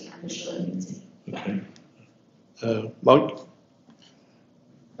biodiversity and visual immunity. Okay. Mike?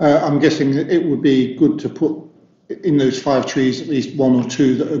 I'm guessing that it would be good to put in those 5 trees at least 1 or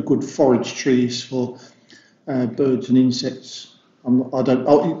 2 that are good forage trees for birds and insects. Don't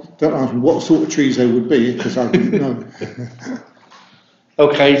ask me what sort of trees they would be, because I wouldn't know.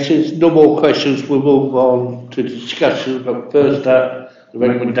 Okay, since no more questions, we'll move on to discussion. But first up, the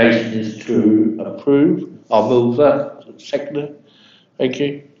recommendation is to approve. I'll move that. Seconder. Thank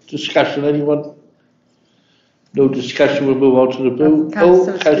you. Discussion, anyone? No discussion, we'll move on to the bill.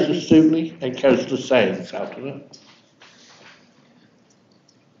 Councillor Stootley and Councillor Sands after that.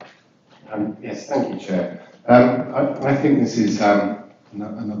 Yes, thank you, Chair. I think this is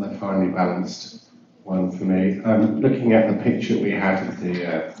another finely balanced one for me. Looking at the picture we had of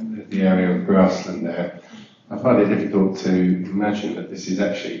the area of grassland there, I find it difficult to imagine that this is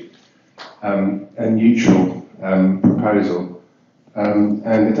actually a neutral proposal, and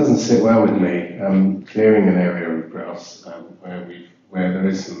it doesn't sit well with me. Clearing an area of grass where there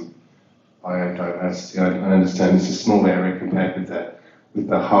is some biodiversity. I understand it's a small area compared with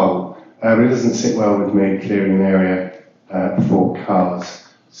the whole. But it doesn't sit well with me clearing an area for cars.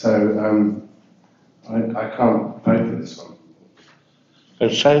 So I can't vote for this one.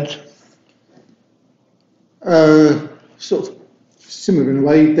 Consent? Sort of similar in a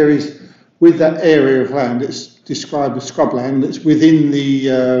way. There is, with that area of land, it's described as scrubland, that's within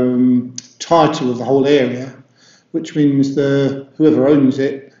the title of the whole area, which means whoever owns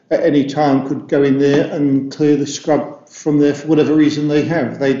it at any time could go in there and clear the scrub from there for whatever reason they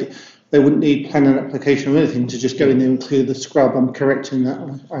have. They wouldn't need planning application or anything to just go in there and clear the scrub. I'm correct in that,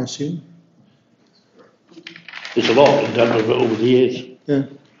 I assume. There's a lot been done with it over the years. Yeah.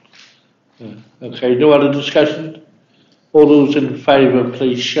 Okay, no other discussion? All those in favour,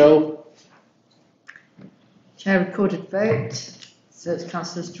 please show. Chair recorded vote. So it's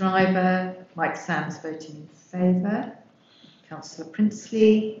Councillor Driver, Mike Sands voting in favour, Councillor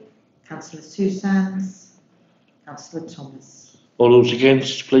Princely, Councillor Susans, Councillor Thomas. All those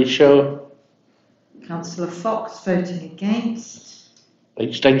against, please show. Councillor Fox voting against.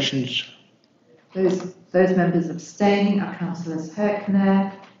 Extensions? Those members abstaining are councillors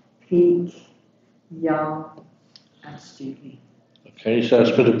Herkner, Peake, Young and Stupey. Okay, so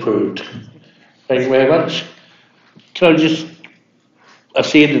that's been approved. Thank you very much. Can I just,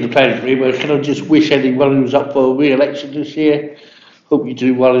 that's the end of the planning committee, but can I just wish anyone who's up for re-election this year, hope you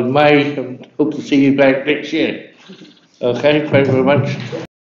do well in May and hope to see you back next year. Okay, thank you very much.